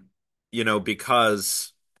 um,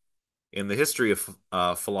 because in the history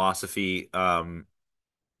of philosophy,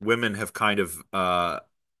 women have kind of,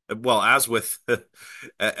 well, as with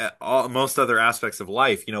most other aspects of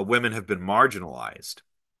life, women have been marginalized.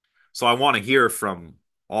 So I want to hear from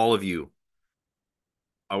all of you.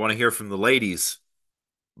 I want to hear from the ladies,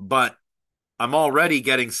 but I'm already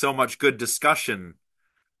getting so much good discussion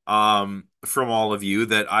from all of you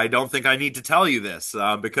that I don't think I need to tell you this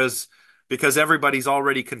because everybody's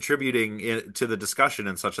already contributing to the discussion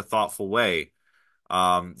in such a thoughtful way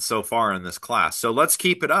so far in this class. So let's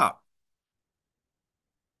keep it up.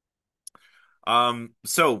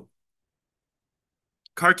 So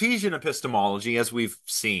Cartesian epistemology, as we've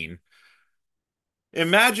seen,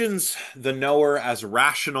 imagines the knower as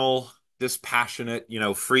rational, dispassionate,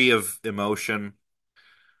 free of emotion,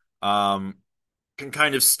 um, can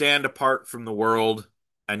kind of stand apart from the world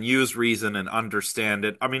and use reason and understand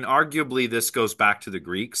it. I mean, arguably, this goes back to the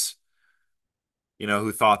Greeks,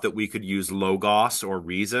 who thought that we could use logos or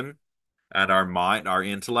reason and our mind, our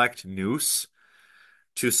intellect, nous,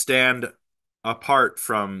 to stand apart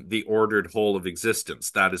from the ordered whole of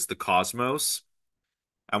existence. That is the cosmos.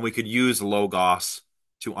 And we could use logos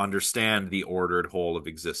to understand the ordered whole of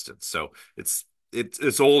existence. So it's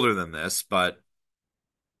older than this, but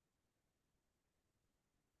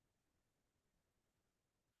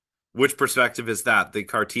which perspective is that? The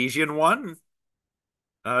Cartesian one?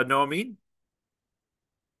 Noamine?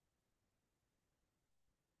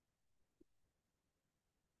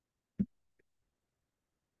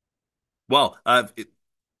 Well,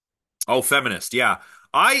 oh, feminist, yeah.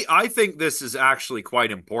 I think this is actually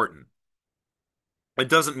quite important. It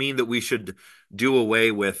doesn't mean that we should do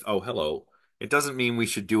away with, oh, hello. It doesn't mean we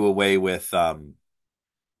should do away with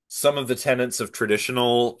some of the tenets of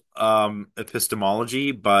traditional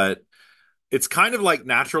epistemology, but it's kind of like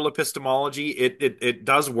natural epistemology. It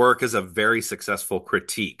does work as a very successful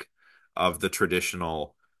critique of the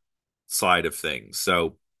traditional side of things.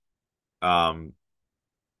 Um,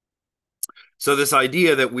 so this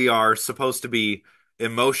idea that we are supposed to be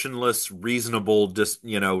emotionless, reasonable, just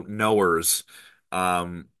knowers.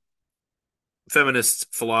 Um,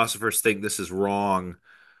 Feminist philosophers think this is wrong.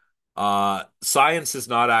 Science is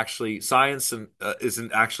not actually science and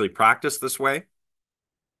isn't actually practiced this way,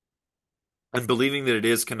 and believing that it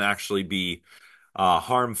is can actually be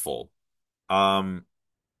harmful. Um,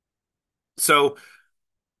 so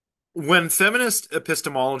when feminist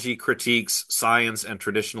epistemology critiques science and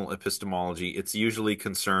traditional epistemology, it's usually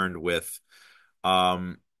concerned with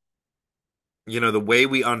um, the way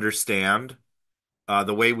we understand,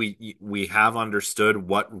 the way we have understood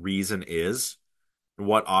what reason is,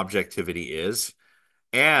 what objectivity is,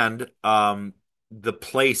 and the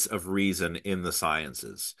place of reason in the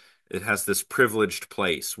sciences. It has this privileged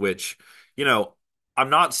place, which, you know, I'm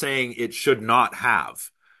not saying it should not have.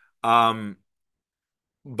 Um,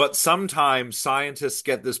 but sometimes scientists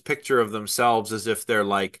get this picture of themselves as if they're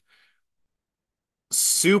like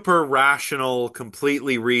super rational,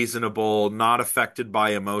 completely reasonable, not affected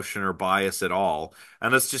by emotion or bias at all.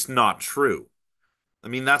 And that's just not true. I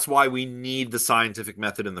mean, that's why we need the scientific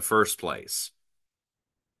method in the first place.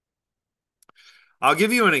 I'll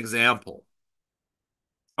give you an example.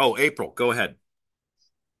 Oh, April, go ahead.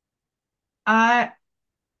 Uh,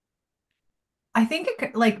 I think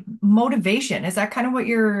like motivation, is that kind of what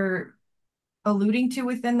you're alluding to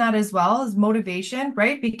within that as well as motivation,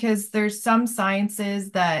 right? Because there's some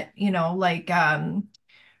sciences that, like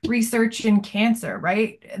research in cancer,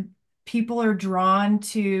 right? people are drawn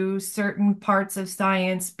to certain parts of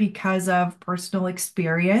science because of personal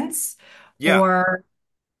experience Yeah. or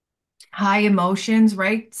high emotions,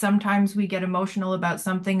 right? Sometimes we get emotional about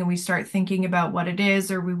something and we start thinking about what it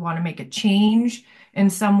is, or we want to make a change in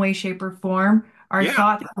some way, shape, or form. Our Yeah.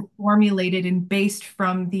 thoughts are formulated and based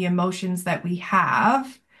from the emotions that we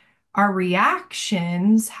have. Our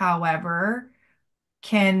reactions, however,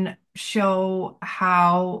 can show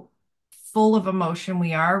how full of emotion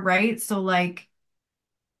we are, right? So, like,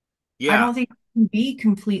 I Yeah. don't think we can be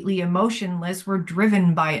completely emotionless. We're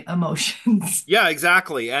driven by emotions. Yeah,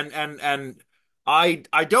 exactly. And I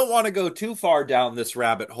don't want to go too far down this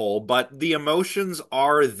rabbit hole, but the emotions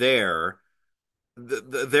are there.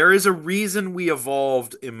 There is a reason we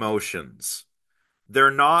evolved emotions.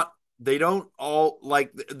 They don't all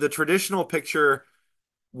like the traditional picture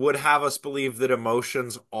would have us believe that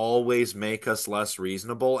emotions always make us less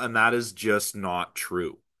reasonable, and that is just not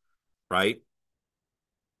true, right?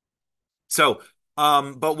 So,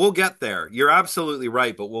 but we'll get there. You're absolutely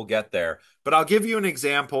right, but we'll get there. But I'll give you an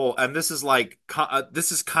example, and this is like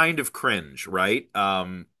this is kind of cringe, right?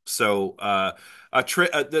 The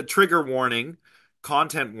trigger warning,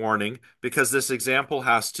 content warning, because this example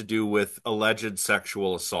has to do with alleged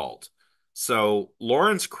sexual assault. So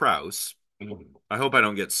Lawrence Krauss, I hope I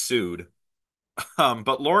don't get sued,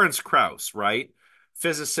 but Lawrence Krauss, right?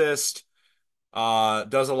 Physicist,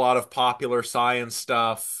 does a lot of popular science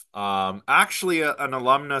stuff. Actually, an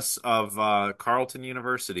alumnus of Carleton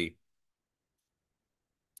University.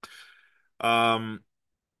 Um,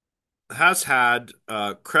 has had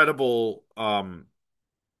credible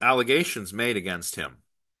allegations made against him.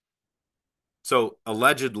 So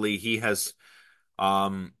allegedly, he has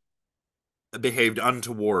um, behaved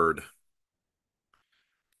untoward,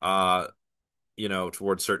 uh,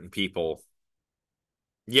 towards certain people.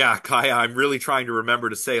 Yeah, Kaya, I'm really trying to remember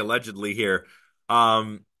to say allegedly here.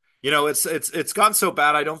 Um, it's gotten so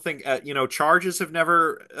bad. I don't think charges have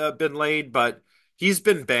never been laid, but he's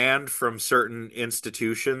been banned from certain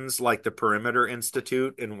institutions like the Perimeter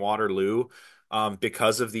Institute in Waterloo,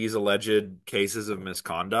 because of these alleged cases of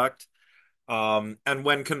misconduct. And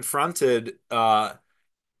when confronted,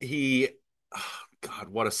 he, oh, God,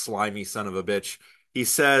 what a slimy son of a bitch. He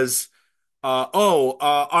says.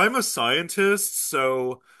 I'm a scientist,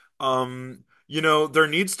 so, there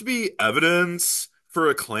needs to be evidence for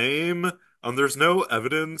a claim, and there's no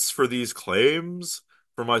evidence for these claims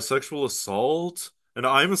for my sexual assault, and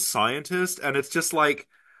I'm a scientist, and it's just like,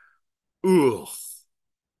 ugh,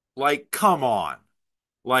 like, come on.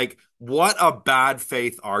 Like, what a bad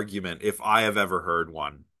faith argument if I have ever heard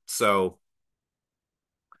one. So,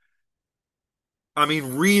 I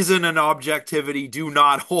mean, reason and objectivity do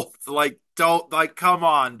not hold, like, don't, like, come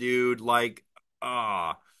on, dude. Like,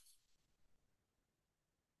 ah.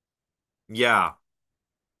 Yeah.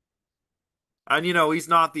 And he's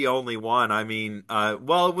not the only one. I mean,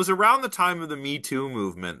 well, it was around the time of the Me Too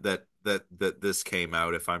movement that this came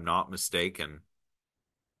out, if I'm not mistaken.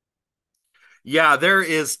 Yeah, there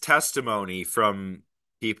is testimony from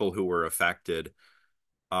people who were affected.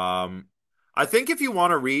 Um, I think if you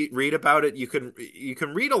want to read about it, you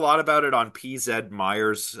can read a lot about it on PZ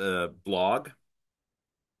Meyer's blog.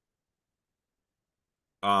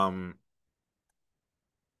 Um,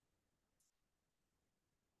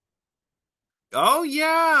 oh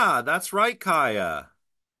yeah, that's right, Kaya.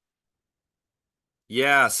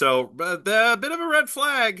 Yeah, so a bit of a red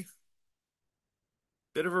flag.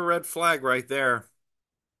 Bit of a red flag right there.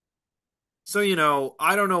 So,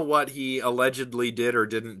 I don't know what he allegedly did or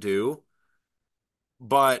didn't do,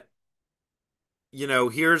 but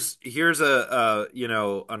here's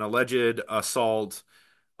an alleged assault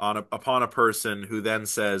upon a person who then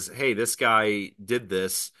says, "Hey, this guy did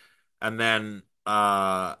this," and then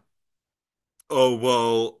oh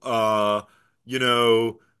well,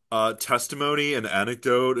 testimony and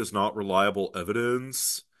anecdote is not reliable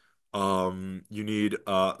evidence. You need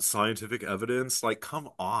scientific evidence. Like, come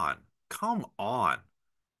on. Come on.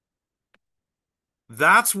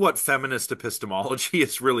 That's what feminist epistemology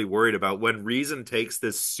is really worried about when reason takes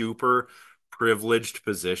this super privileged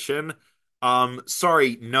position.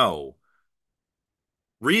 Sorry, no.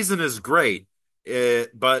 Reason is great,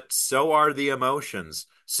 but so are the emotions.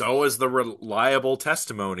 So is the reliable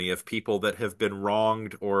testimony of people that have been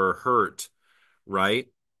wronged or hurt, right?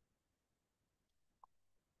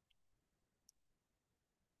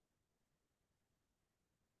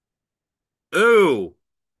 Ooh,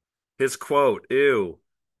 his quote. Ew.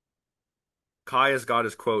 Kai has got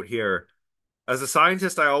his quote here. As a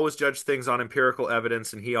scientist, I always judge things on empirical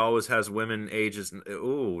evidence, and he always has women ages.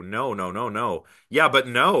 Ooh, no, no, no, no. Yeah, but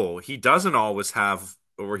no, he doesn't always have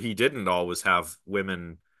or he didn't always have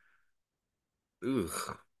women.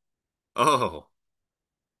 Ugh. Oh.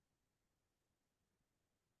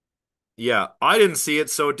 Yeah, I didn't see it,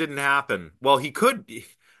 so it didn't happen. Well, I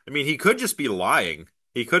mean, he could just be lying.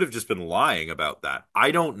 He could have just been lying about that.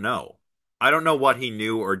 I don't know. I don't know what he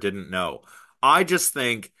knew or didn't know. I just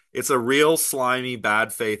think it's a real slimy,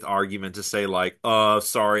 bad faith argument to say, like,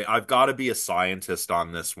 sorry, I've got to be a scientist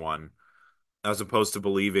on this one, as opposed to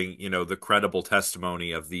believing, the credible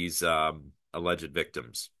testimony of these alleged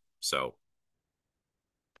victims. So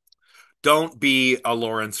don't be a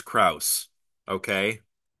Lawrence Krauss, okay?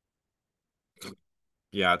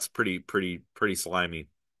 Yeah, it's pretty slimy.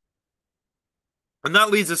 And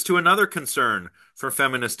that leads us to another concern for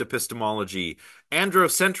feminist epistemology,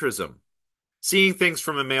 androcentrism, seeing things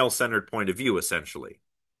from a male-centered point of view, essentially,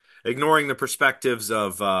 ignoring the perspectives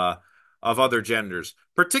of other genders,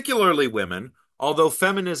 particularly women. Although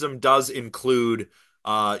feminism does include,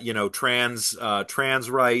 trans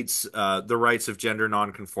rights, the rights of gender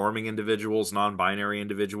non-conforming individuals, non-binary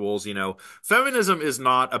individuals. Feminism is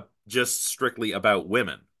not just strictly about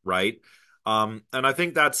women, right? And I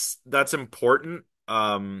think that's important.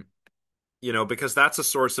 Because that's a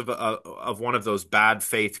source of one of those bad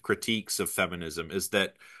faith critiques of feminism is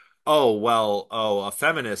that, oh well, oh, a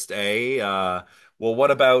feminist, eh? Well,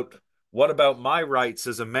 what about my rights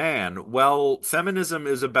as a man? Well, feminism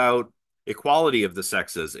is about equality of the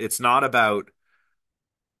sexes. It's not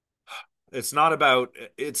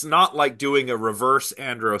like doing a reverse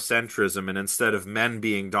androcentrism, and instead of men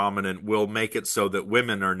being dominant, we'll make it so that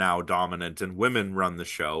women are now dominant and women run the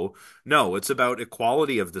show. No, it's about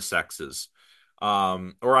equality of the sexes.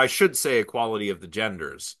 Or I should say equality of the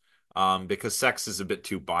genders, because sex is a bit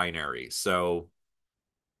too binary. So,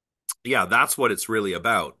 yeah, that's what it's really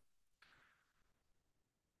about.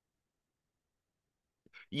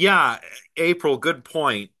 Yeah, April, good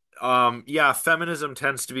point. Yeah, feminism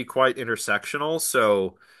tends to be quite intersectional.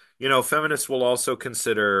 So, feminists will also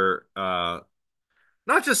consider not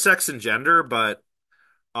just sex and gender, but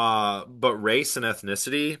race and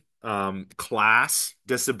ethnicity, class,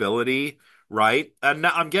 disability, right? And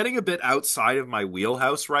now I'm getting a bit outside of my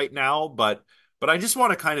wheelhouse right now, but I just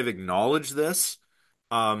want to kind of acknowledge this,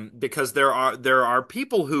 because there are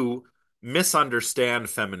people who misunderstand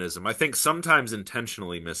feminism. I think sometimes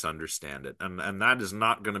intentionally misunderstand it, and that is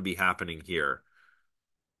not going to be happening here.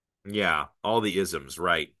 Yeah, all the isms,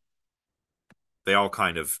 right? They all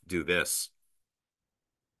kind of do this.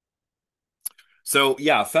 So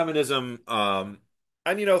yeah, feminism, and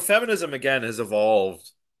feminism again has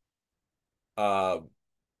evolved. Uh,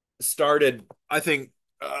 Started, I think,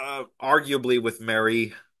 arguably with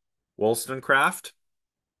Mary Wollstonecraft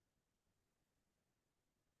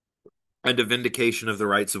and a vindication of the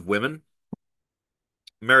rights of women.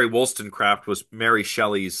 Mary Wollstonecraft was Mary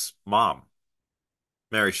Shelley's mom.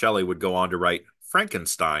 Mary Shelley would go on to write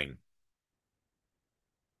Frankenstein.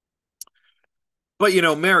 But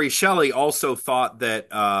Mary Shelley also thought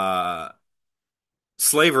that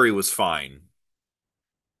slavery was fine.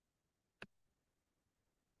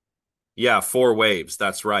 Yeah, four waves.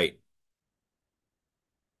 That's right.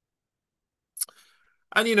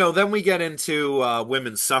 And then we get into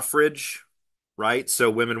women's suffrage, right?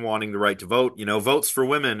 So women wanting the right to vote, votes for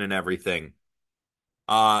women and everything.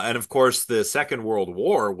 And of course, the Second World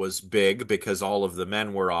War was big because all of the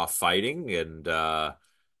men were off fighting, and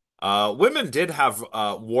women did have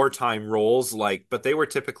wartime roles, but they were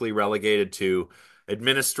typically relegated to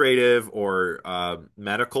administrative or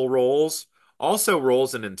medical roles, also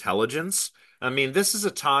roles in intelligence. I mean, this is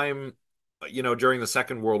a time, during the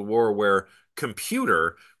Second World War where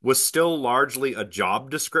computer was still largely a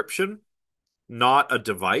job description, not a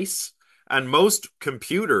device, and most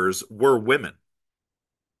computers were women.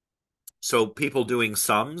 So people doing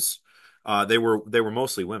sums, they were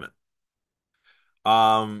mostly women.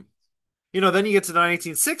 Um, then you get to the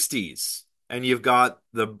 1960s and you've got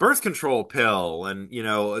the birth control pill, and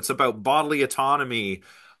it's about bodily autonomy.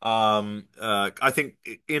 I think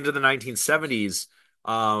into the 1970s,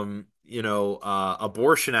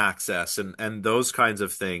 abortion access and those kinds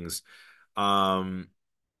of things. Um,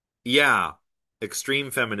 yeah,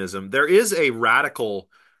 extreme feminism. There is radical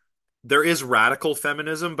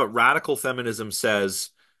feminism, but radical feminism says,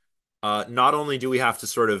 not only do we have to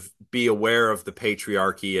sort of be aware of the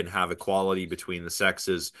patriarchy and have equality between the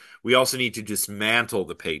sexes, we also need to dismantle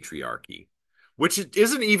the patriarchy, which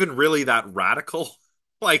isn't even really that radical.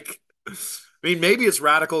 Like, I mean, maybe it's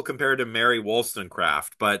radical compared to Mary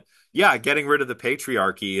Wollstonecraft, but yeah, getting rid of the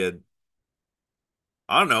patriarchy,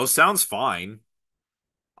 I don't know, sounds fine.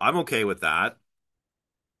 I'm okay with that.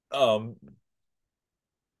 Um,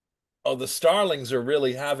 Oh, the starlings are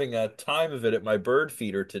really having a time of it at my bird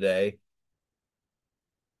feeder today.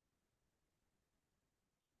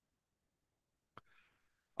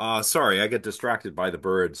 Sorry, I get distracted by the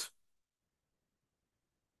birds.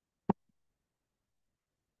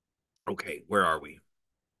 Okay, where are we?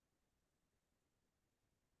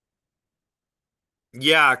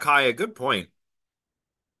 Yeah, Kaya, good point.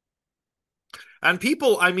 And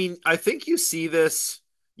people, I mean, I think you see this.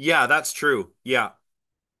 Yeah, that's true. Yeah.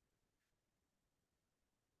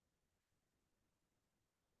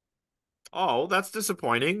 Oh, that's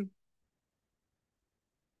disappointing.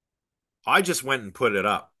 I just went and put it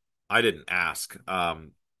up. I didn't ask.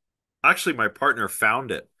 Actually, my partner found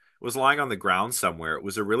it. It was lying on the ground somewhere. It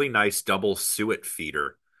was a really nice double suet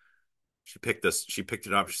feeder. She picked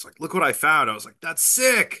it up. She's like, "Look what I found." I was like, "That's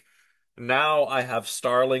sick." Now I have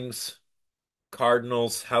starlings,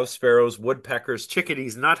 cardinals, house sparrows, woodpeckers,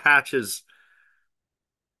 chickadees, nuthatches.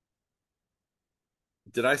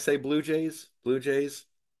 Did I say blue jays? Blue jays?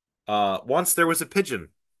 Once there was a pigeon.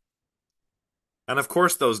 And of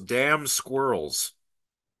course those damn squirrels.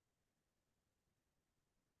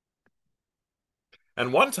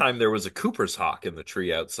 And one time there was a Cooper's hawk in the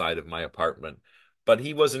tree outside of my apartment, but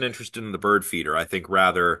he wasn't interested in the bird feeder. I think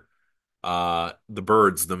rather the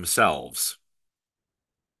birds themselves.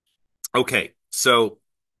 Okay, so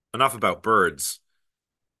enough about birds.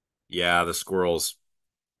 Yeah, the squirrels.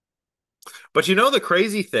 But you know, the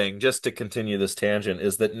crazy thing, just to continue this tangent,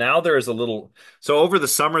 is that now there is a little. So over the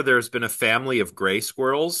summer, there's been a family of gray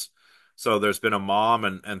squirrels. So there's been a mom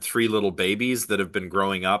and three little babies that have been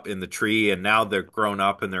growing up in the tree, and now they're grown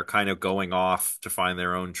up and they're kind of going off to find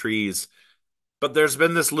their own trees. But there's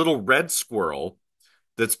been this little red squirrel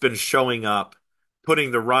that's been showing up,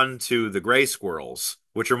 putting the run to the gray squirrels,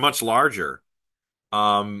 which are much larger.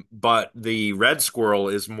 But the red squirrel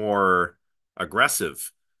is more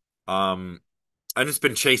aggressive. Um, and it's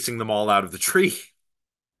been chasing them all out of the tree.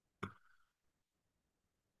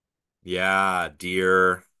 Yeah,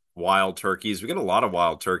 deer, wild turkeys. We get a lot of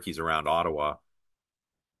wild turkeys around Ottawa.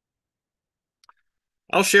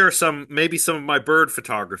 I'll share maybe some of my bird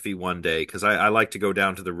photography one day because I like to go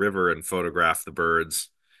down to the river and photograph the birds.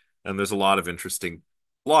 And there's a lot of interesting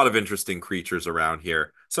creatures around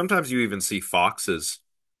here. Sometimes you even see foxes,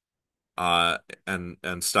 uh,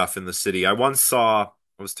 and stuff in the city. I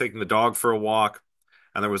was taking the dog for a walk,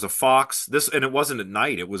 and there was a fox. And it wasn't at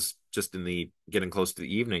night. It was just in the getting close to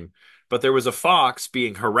the evening. But there was a fox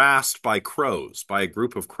being harassed by crows, by a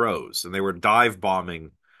group of crows, and they were dive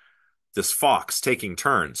bombing this fox, taking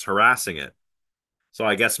turns harassing it. So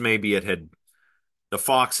I guess maybe the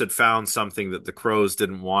fox had found something that the crows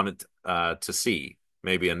didn't want it to see.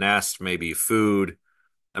 Maybe a nest, maybe food,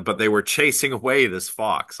 but they were chasing away this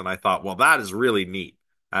fox. And I thought, well, that is really neat.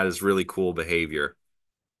 That is really cool behavior.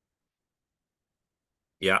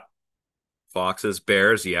 Yeah. Foxes,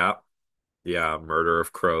 bears, yeah. Yeah. Murder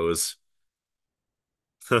of crows.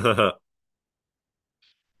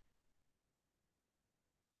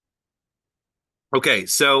 Okay.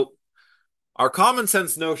 So our common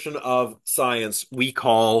sense notion of science we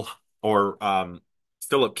call, or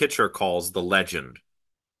Philip Kitcher calls the legend.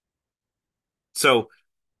 So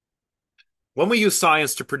when we use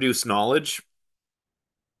science to produce knowledge,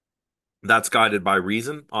 that's guided by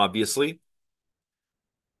reason, obviously.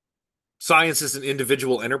 Science is an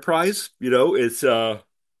individual enterprise,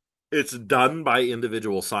 it's done by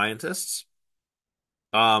individual scientists.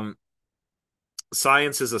 Um,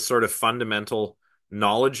 Science is a sort of fundamental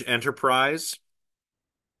knowledge enterprise,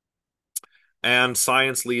 and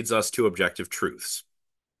science leads us to objective truths.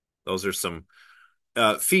 Those are some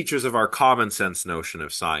features of our common sense notion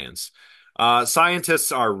of science.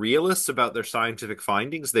 Scientists are realists about their scientific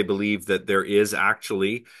findings. They believe that there is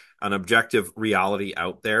actually an objective reality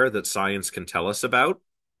out there that science can tell us about.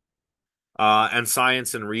 And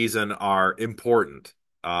science and reason are important.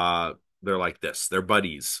 Uh, they're like this, they're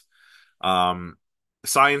buddies. Um,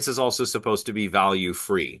 Science is also supposed to be value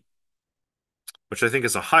free, which I think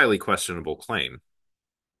is a highly questionable claim.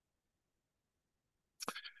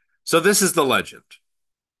 So, this is the legend.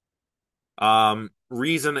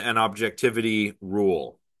 Reason and objectivity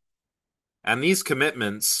rule. And these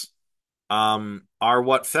commitments are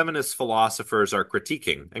what feminist philosophers are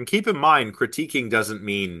critiquing. And keep in mind, critiquing doesn't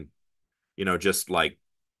mean, just like,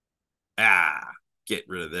 ah, get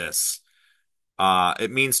rid of this. It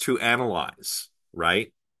means to analyze,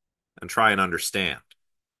 right? And try and understand.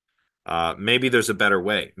 Maybe there's a better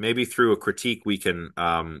way. Maybe through a critique, we can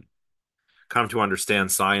come to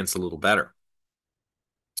understand science a little better,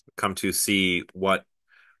 come to see what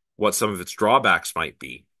some of its drawbacks might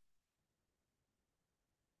be.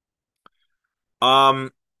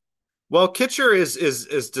 Um, Well, Kitcher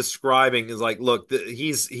is describing is like, look,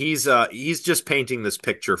 he's just painting this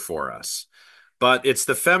picture for us, but it's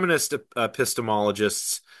the feminist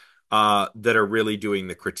epistemologists that are really doing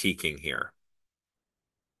the critiquing here.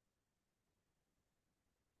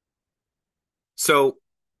 So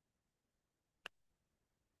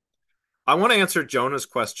I want to answer Jonah's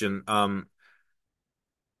question.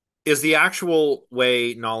 Is the actual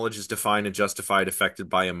way knowledge is defined and justified affected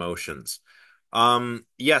by emotions?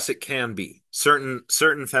 Yes, it can be. Certain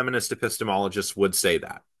feminist epistemologists would say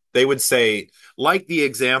that. They would say, like the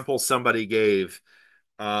example somebody gave,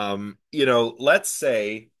 let's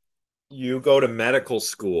say you go to medical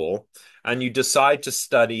school and you decide to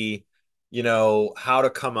study, how to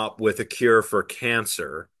come up with a cure for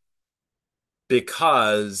cancer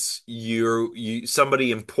because you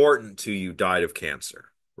somebody important to you died of cancer,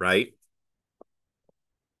 right?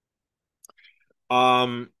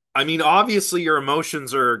 I mean, obviously your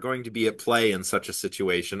emotions are going to be at play in such a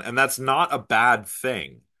situation, and that's not a bad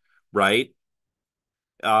thing, right?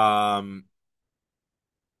 Um,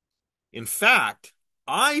 in fact,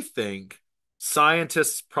 I think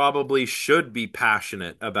scientists probably should be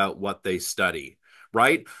passionate about what they study,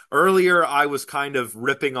 right? Earlier, I was kind of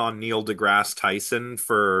ripping on Neil deGrasse Tyson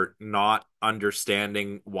for not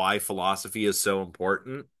understanding why philosophy is so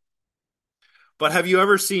important. But have you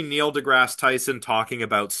ever seen Neil deGrasse Tyson talking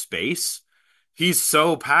about space? He's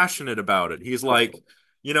so passionate about it. He's like,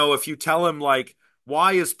 if you tell him like,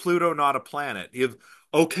 why is Pluto not a planet?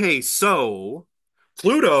 Okay, so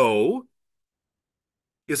Pluto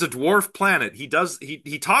is a dwarf planet. He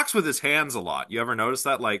talks with his hands a lot. You ever notice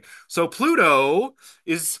that? Like, so Pluto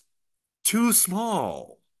is too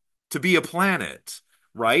small to be a planet,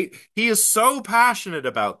 right? He is so passionate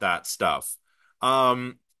about that stuff.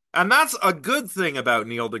 Um, and that's a good thing about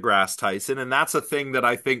Neil deGrasse Tyson, and that's a thing that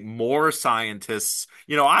I think more scientists,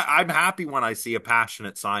 I'm happy when I see a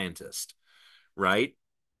passionate scientist, right?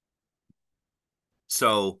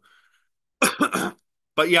 So,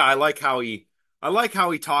 but yeah, I like how he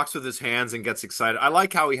talks with his hands and gets excited. I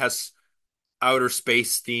like how he has outer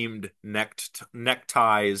space themed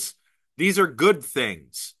neckties. These are good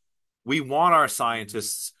things. We want our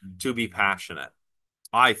scientists to be passionate,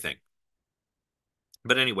 I think.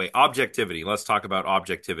 But anyway, objectivity. Let's talk about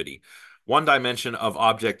objectivity. One dimension of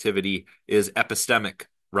objectivity is epistemic,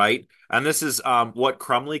 right? And this is what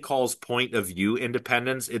Crumley calls point of view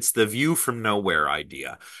independence. It's the view from nowhere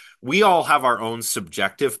idea. We all have our own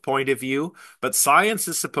subjective point of view, but science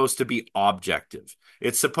is supposed to be objective.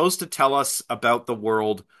 It's supposed to tell us about the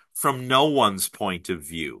world from no one's point of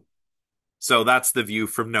view. So that's the view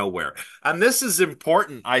from nowhere. And this is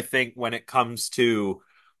important, I think, when it comes to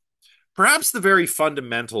perhaps the very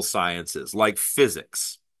fundamental sciences like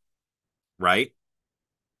physics, right?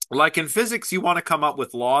 Like in physics, you want to come up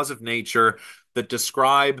with laws of nature that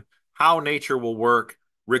describe how nature will work,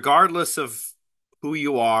 regardless of who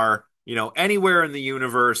you are. Anywhere in the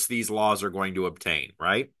universe, these laws are going to obtain,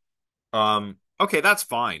 right? Okay, that's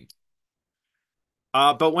fine.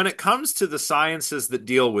 But when it comes to the sciences that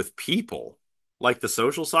deal with people, like the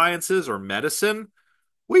social sciences or medicine,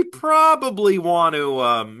 we probably want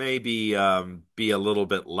to maybe be a little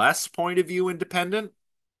bit less point of view independent.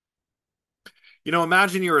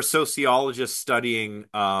 Imagine you're a sociologist studying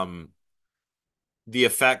the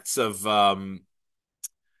effects of the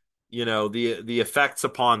effects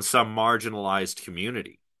upon some marginalized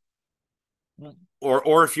community.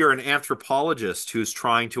 Or if you're an anthropologist who's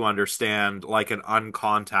trying to understand like an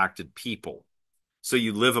uncontacted people. So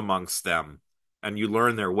you live amongst them and you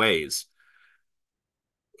learn their ways.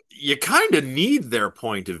 You kind of need their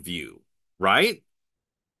point of view, right?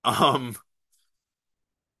 Um,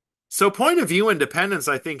 so point of view independence,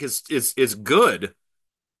 I think, is good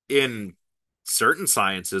in certain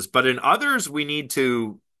sciences, but in others, we need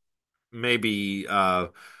to maybe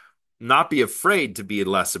not be afraid to be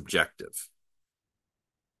less objective.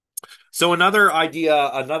 So another idea,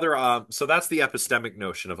 so that's the epistemic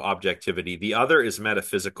notion of objectivity. The other is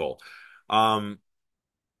metaphysical. Um,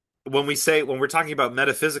 when we're talking about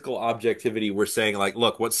metaphysical objectivity, we're saying like,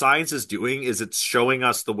 look, what science is doing is it's showing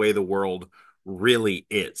us the way the world really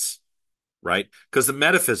is, right? Because the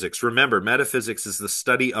metaphysics, remember, metaphysics is the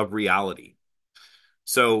study of reality.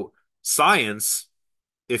 So science,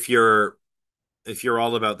 if you're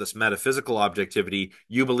all about this metaphysical objectivity,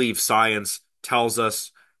 you believe science tells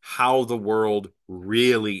us how the world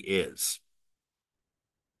really is.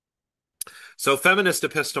 So feminist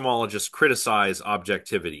epistemologists criticize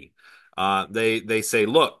objectivity. They say,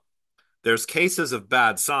 look, there's cases of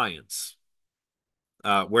bad science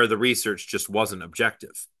where the research just wasn't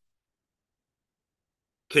objective.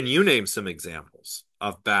 Can you name some examples?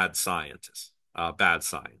 bad scientists, bad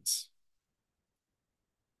science.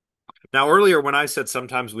 Now, earlier when I said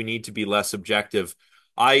sometimes we need to be less objective,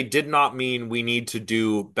 I did not mean we need to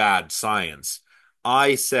do bad science.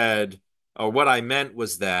 I said, or what I meant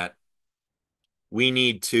was that we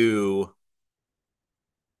need to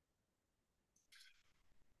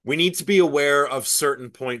we need to be aware of certain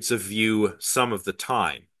points of view some of the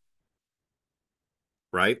time,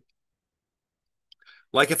 right?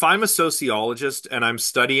 Like if I'm a sociologist and I'm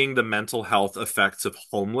studying the mental health effects of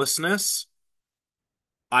homelessness,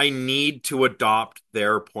 I need to adopt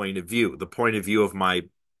their point of view, the point of view of my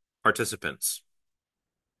participants,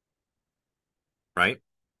 right?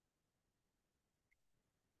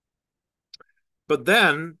 But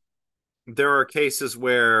then there are cases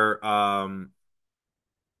where,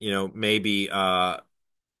 maybe a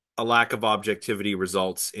lack of objectivity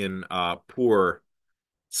results in poor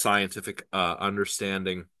scientific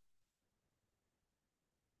understanding.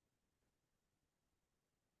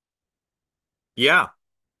 Yeah,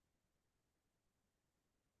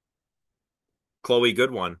 Chloe,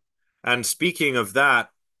 good one. And speaking of that,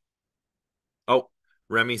 oh,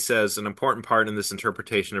 Remy says an important part in this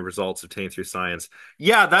interpretation of results obtained through science.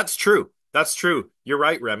 Yeah, that's true. That's true. You're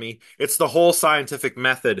right, Remy. It's the whole scientific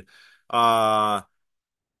method, uh,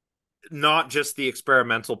 not just the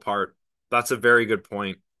experimental part. That's a very good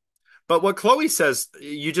point. But what Chloe says,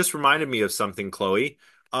 you just reminded me of something, Chloe.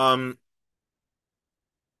 Um,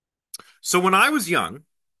 so when I was young,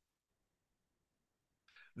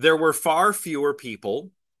 there were far fewer people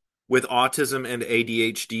with autism and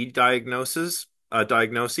ADHD diagnoses, and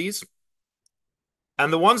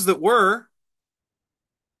the ones that were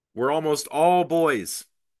almost all boys.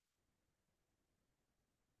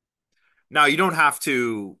 Now, you don't have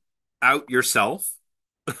to out yourself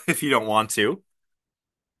if you don't want to,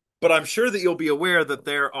 but I'm sure that you'll be aware that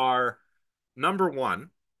there are, number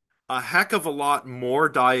one, a heck of a lot more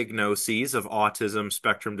diagnoses of autism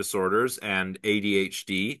spectrum disorders and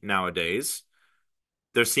ADHD nowadays.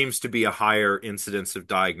 There seems to be a higher incidence of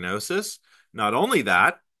diagnosis. Not only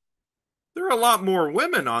that, there are a lot more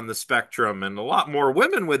women on the spectrum and a lot more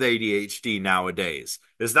women with ADHD nowadays.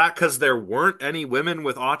 Is that because there weren't any women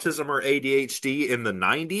with autism or ADHD in the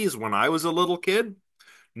 90s when I was a little kid?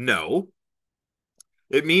 No.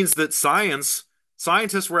 It means that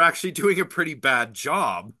scientists were actually doing a pretty bad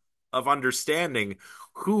job of understanding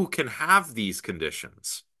who can have these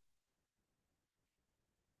conditions.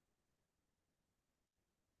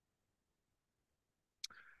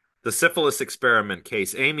 The syphilis experiment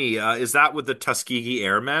case. Amy, is that with the Tuskegee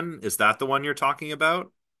Airmen? Is that the one you're talking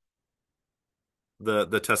about?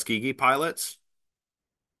 The Tuskegee pilots?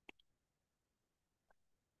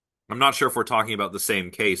 I'm not sure if we're talking about the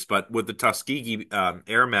same case, but with the Tuskegee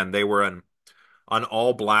Airmen, they were an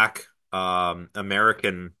all black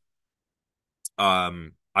American,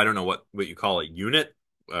 I don't know what you call it, unit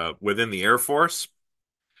within the Air Force.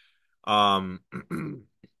 Um,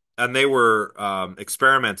 and they were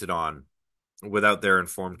experimented on without their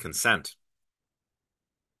informed consent.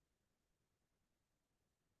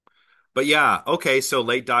 But yeah, okay, so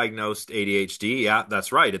late diagnosed ADHD, yeah,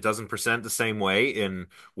 that's right. It doesn't present the same way in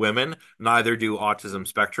women, neither do autism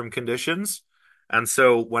spectrum conditions. And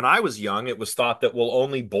so when I was young, it was thought that, well,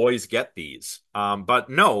 only boys get these. But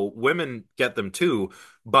no, women get them too,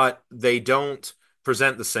 but they don't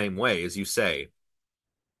present the same way, as you say.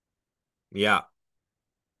 Yeah.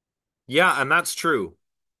 Yeah, and that's true.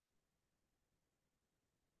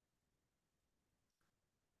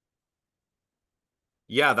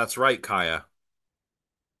 Yeah, that's right, Kaya.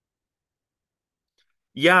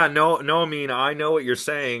 Yeah, no, no, I mean, I know what you're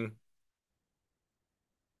saying.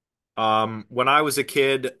 When I was a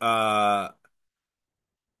kid,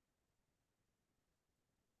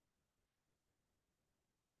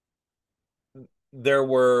 there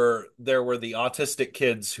were the autistic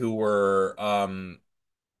kids who were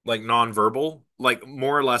like nonverbal, like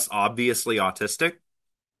more or less obviously autistic.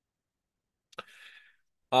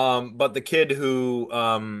 But the kid who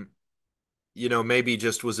maybe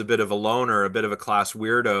just was a bit of a loner, a bit of a class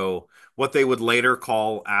weirdo, what they would later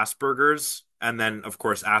call Asperger's, and then of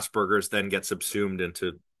course Asperger's then gets subsumed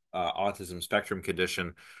into autism spectrum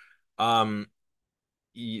condition. Um,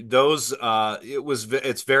 those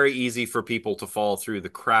it's very easy for people to fall through the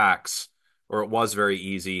cracks, or it was very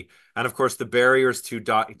easy. And of course the barriers to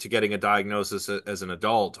getting a diagnosis as an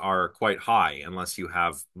adult are quite high unless you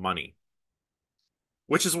have money,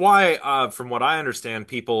 which is why from what I understand,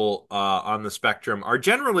 people on the spectrum are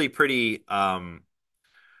generally pretty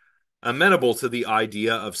amenable to the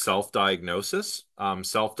idea of self-diagnosis.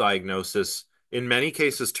 Self-diagnosis in many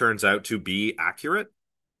cases turns out to be accurate.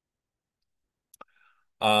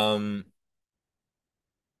 Um,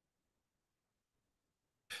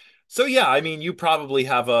 so yeah, I mean, you probably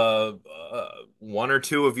have one or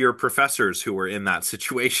two of your professors who were in that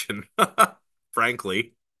situation,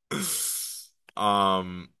 frankly.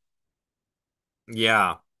 Um,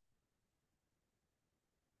 yeah.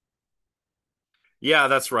 Yeah,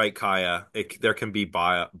 that's right, Kaya. There can be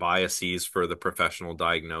biases for the professional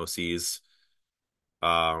diagnoses.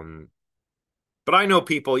 Um, but I know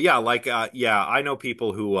people, yeah, yeah, I know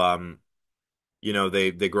people who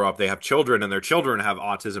they grow up, they have children and their children have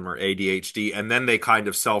autism or ADHD, and then they kind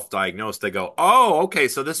of self-diagnose. They go, "Oh, okay,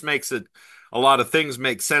 so this makes it a lot of things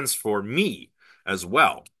make sense for me as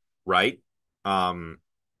well." Right? Um,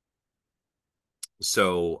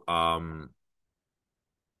 so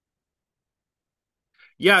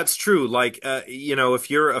yeah, it's true. Like,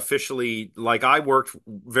 if you're officially, like, I worked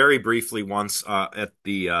very briefly once at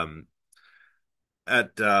the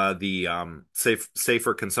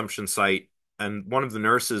safer consumption site, and one of the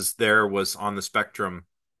nurses there was on the spectrum,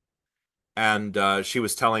 and she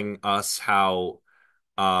was telling us how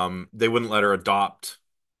they wouldn't let her adopt.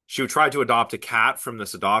 She tried to adopt a cat from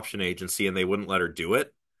this adoption agency, and they wouldn't let her do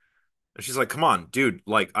it. And she's like, "Come on, dude!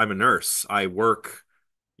 Like, I'm a nurse. I work."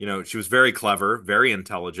 She was very clever, very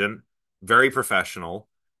intelligent, very professional,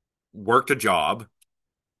 worked a job,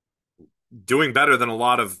 doing better than a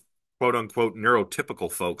lot of quote unquote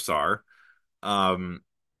neurotypical folks are. Um,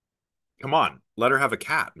 Come on, let her have a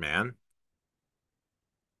cat, man.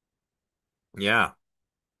 Yeah,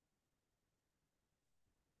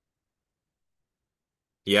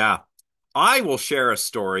 yeah. I will share a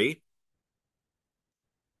story.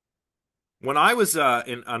 When I was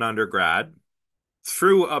in an undergrad,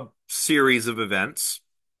 through a series of events,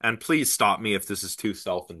 and please stop me if this is too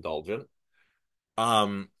self-indulgent.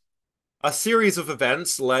 Um, a series of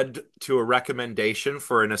events led to a recommendation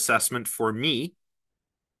for an assessment for me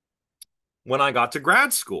when I got to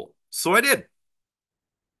grad school. So I did.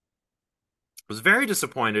 Was very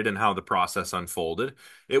disappointed in how the process unfolded.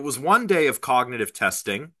 It was one day of cognitive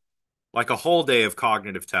testing, like a whole day of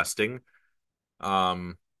cognitive testing.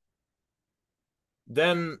 Um,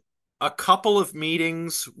 then a couple of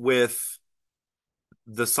meetings with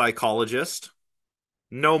the psychologist,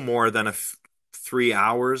 no more than 3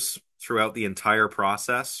 hours throughout the entire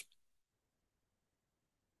process.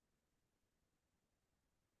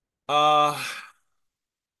 Uh,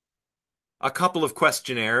 a couple of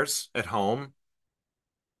questionnaires at home.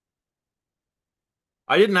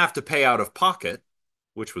 I didn't have to pay out of pocket,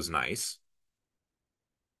 which was nice.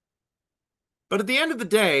 But at the end of the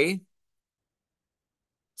day,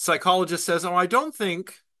 psychologist says, "Oh, I don't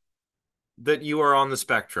think that you are on the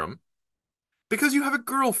spectrum because you have a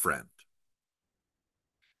girlfriend."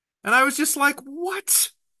 And I was just like,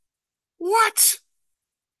 "What? What?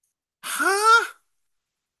 Huh?"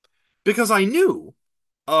 Because I knew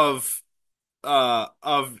of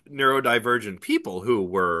of neurodivergent people who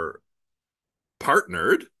were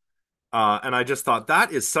partnered. And I just thought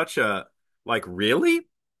that is such a, like, really?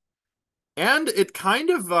 And it kind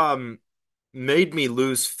of made me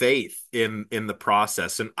lose faith in the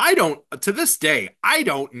process. And I don't, to this day, I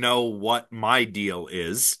don't know what my deal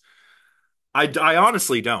is. I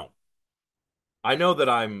honestly don't. I know that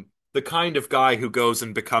I'm the kind of guy who goes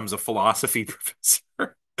and becomes a philosophy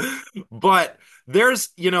professor. But there's,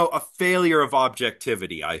 a failure of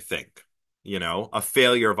objectivity, I think. A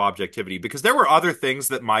failure of objectivity because there were other things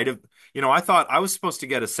that might have, I thought I was supposed to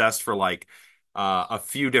get assessed for like a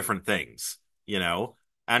few different things,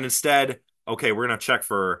 and instead, okay, we're gonna check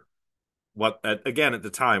for what again at the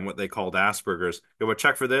time what they called Asperger's. They would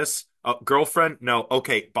check for this. Girlfriend? No.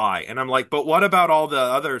 Okay, bye. And I'm like, but what about all the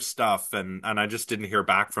other stuff? And I just didn't hear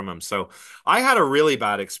back from him. So I had a really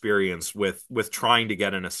bad experience with trying to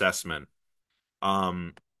get an assessment.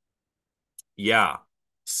 Um, yeah.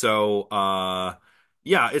 So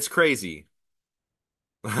yeah, it's crazy.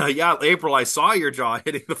 Yeah, April, I saw your jaw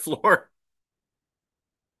hitting the floor.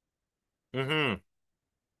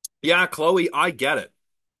 Yeah, Chloe, I get it.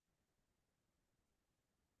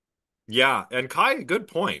 Yeah, and Kai, good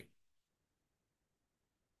point.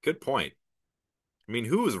 Good point. I mean,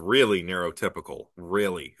 who is really neurotypical?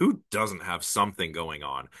 Really? Who doesn't have something going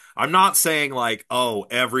on? I'm not saying like, oh,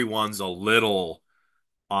 everyone's a little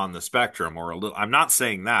on the spectrum or a little. I'm not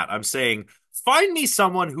saying that. I'm saying find me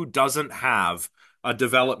someone who doesn't have a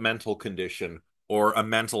developmental condition or a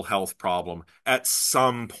mental health problem at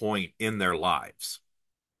some point in their lives,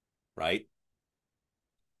 right?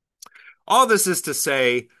 All this is to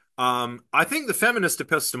say, I think the feminist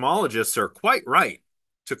epistemologists are quite right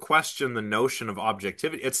to question the notion of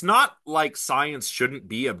objectivity. It's not like science shouldn't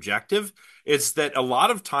be objective, it's that a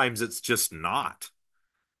lot of times it's just not.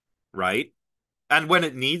 right? And when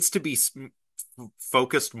it needs to be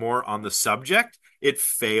focused more on the subject, it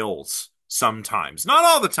fails sometimes. Not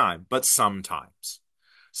all the time, but sometimes.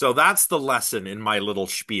 So that's the lesson in my little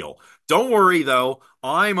spiel. Don't worry though,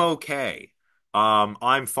 I'm okay.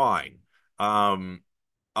 I'm fine. Um,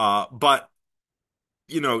 but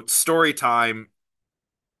story time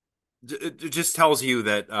it just tells you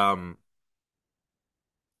that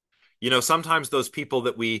sometimes those people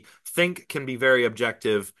that we think can be very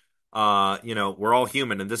objective, we're all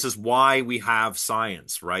human, and this is why we have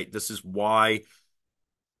science, right? This is why,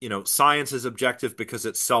 science is objective because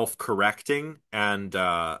it's self-correcting, and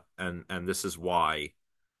this is why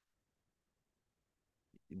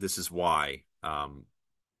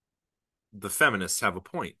the feminists have a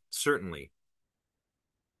point, certainly.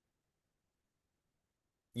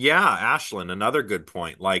 Yeah, Ashlyn, another good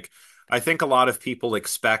point. Like, I think a lot of people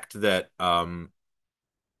expect that everyone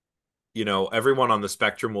on the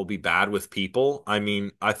spectrum will be bad with people. I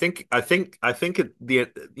mean, I think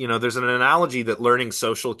there's an analogy that learning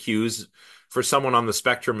social cues for someone on the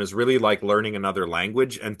spectrum is really like learning another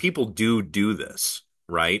language, and people do this,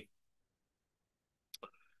 right?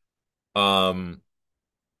 Um,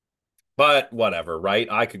 but whatever, right?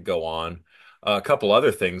 I could go on. A couple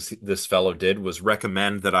other things this fellow did was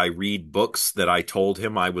recommend that I read books that I told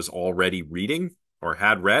him I was already reading or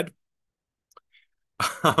had read.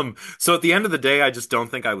 So at the end of the day, I just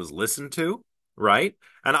don't think I was listened to, right?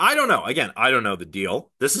 And I don't know. Again, I don't know the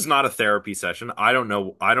deal. This is not a therapy session. I don't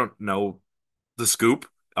know. I don't know the scoop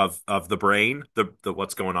of the brain, the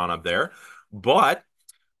what's going on up there. But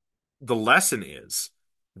the lesson is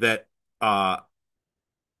that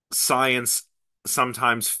science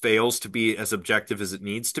sometimes fails to be as objective as it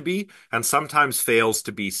needs to be, and sometimes fails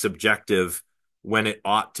to be subjective when it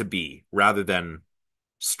ought to be, rather than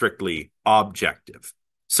strictly objective.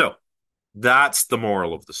 So that's the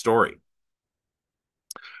moral of the story.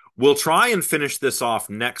 We'll try and finish this off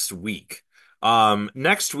next week.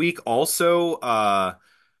 Next week also,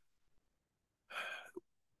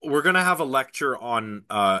 we're going to have a lecture on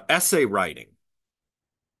essay writing.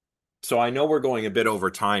 So I know we're going a bit over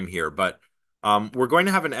time here, but we're going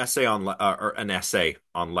to have an essay on or an essay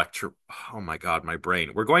on lecture. Oh my God, my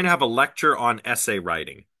brain. We're going to have a lecture on essay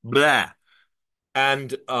writing. Blah.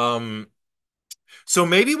 And so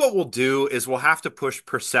maybe what we'll do is we'll have to push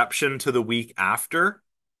perception to the week after.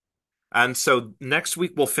 And so next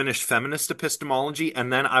week we'll finish feminist epistemology,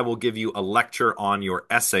 and then I will give you a lecture on your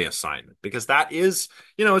essay assignment because that is,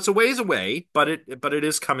 it's a ways away, but it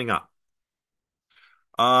is coming up.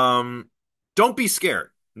 Um, don't be scared.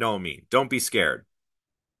 No, me. Don't be scared.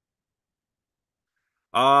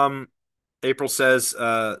 Um, April says,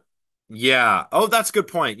 yeah. Oh, that's a good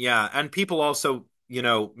point. Yeah, and people also,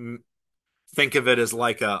 think of it as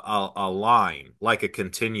like a line, like a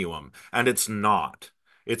continuum, and it's not.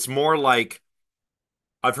 It's more like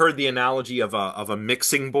I've heard the analogy of a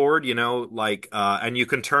mixing board, like and you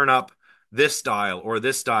can turn up this dial or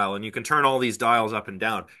this dial, and you can turn all these dials up and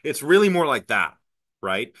down. It's really more like that,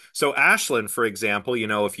 right? So Ashlyn, for example,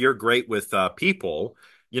 if you're great with people,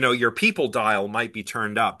 your people dial might be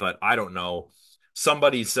turned up, but I don't know,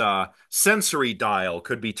 somebody's sensory dial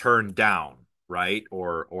could be turned down, right?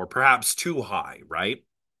 Or perhaps too high, right?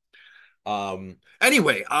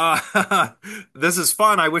 Anyway, this is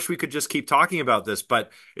fun. I wish we could just keep talking about this,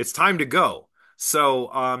 but it's time to go. So,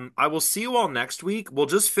 I will see you all next week. We'll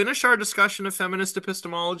just finish our discussion of feminist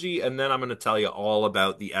epistemology, and then I'm going to tell you all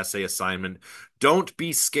about the essay assignment. Don't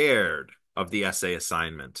be scared of the essay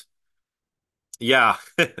assignment. Yeah,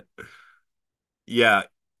 yeah.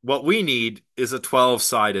 What we need is a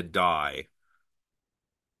 12-sided die.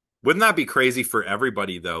 Wouldn't that be crazy for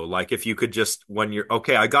everybody though? Like if you could just when you're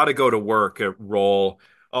okay, I got to go to work, roll.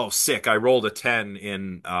 Oh, sick! I rolled a 10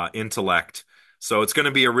 in intellect, so it's going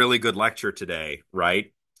to be a really good lecture today,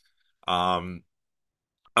 right? Um,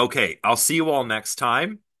 okay, I'll see you all next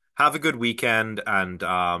time. Have a good weekend, and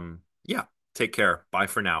yeah, take care. Bye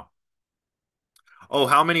for now. Oh,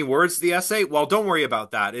 how many words the essay? Well, don't worry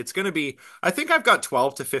about that. It's going to be, I think I've got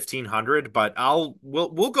 12 to 1500, but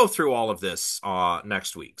we'll go through all of this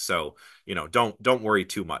next week. So, don't worry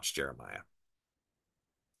too much, Jeremiah.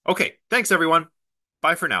 Okay, thanks everyone.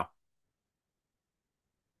 Bye for now.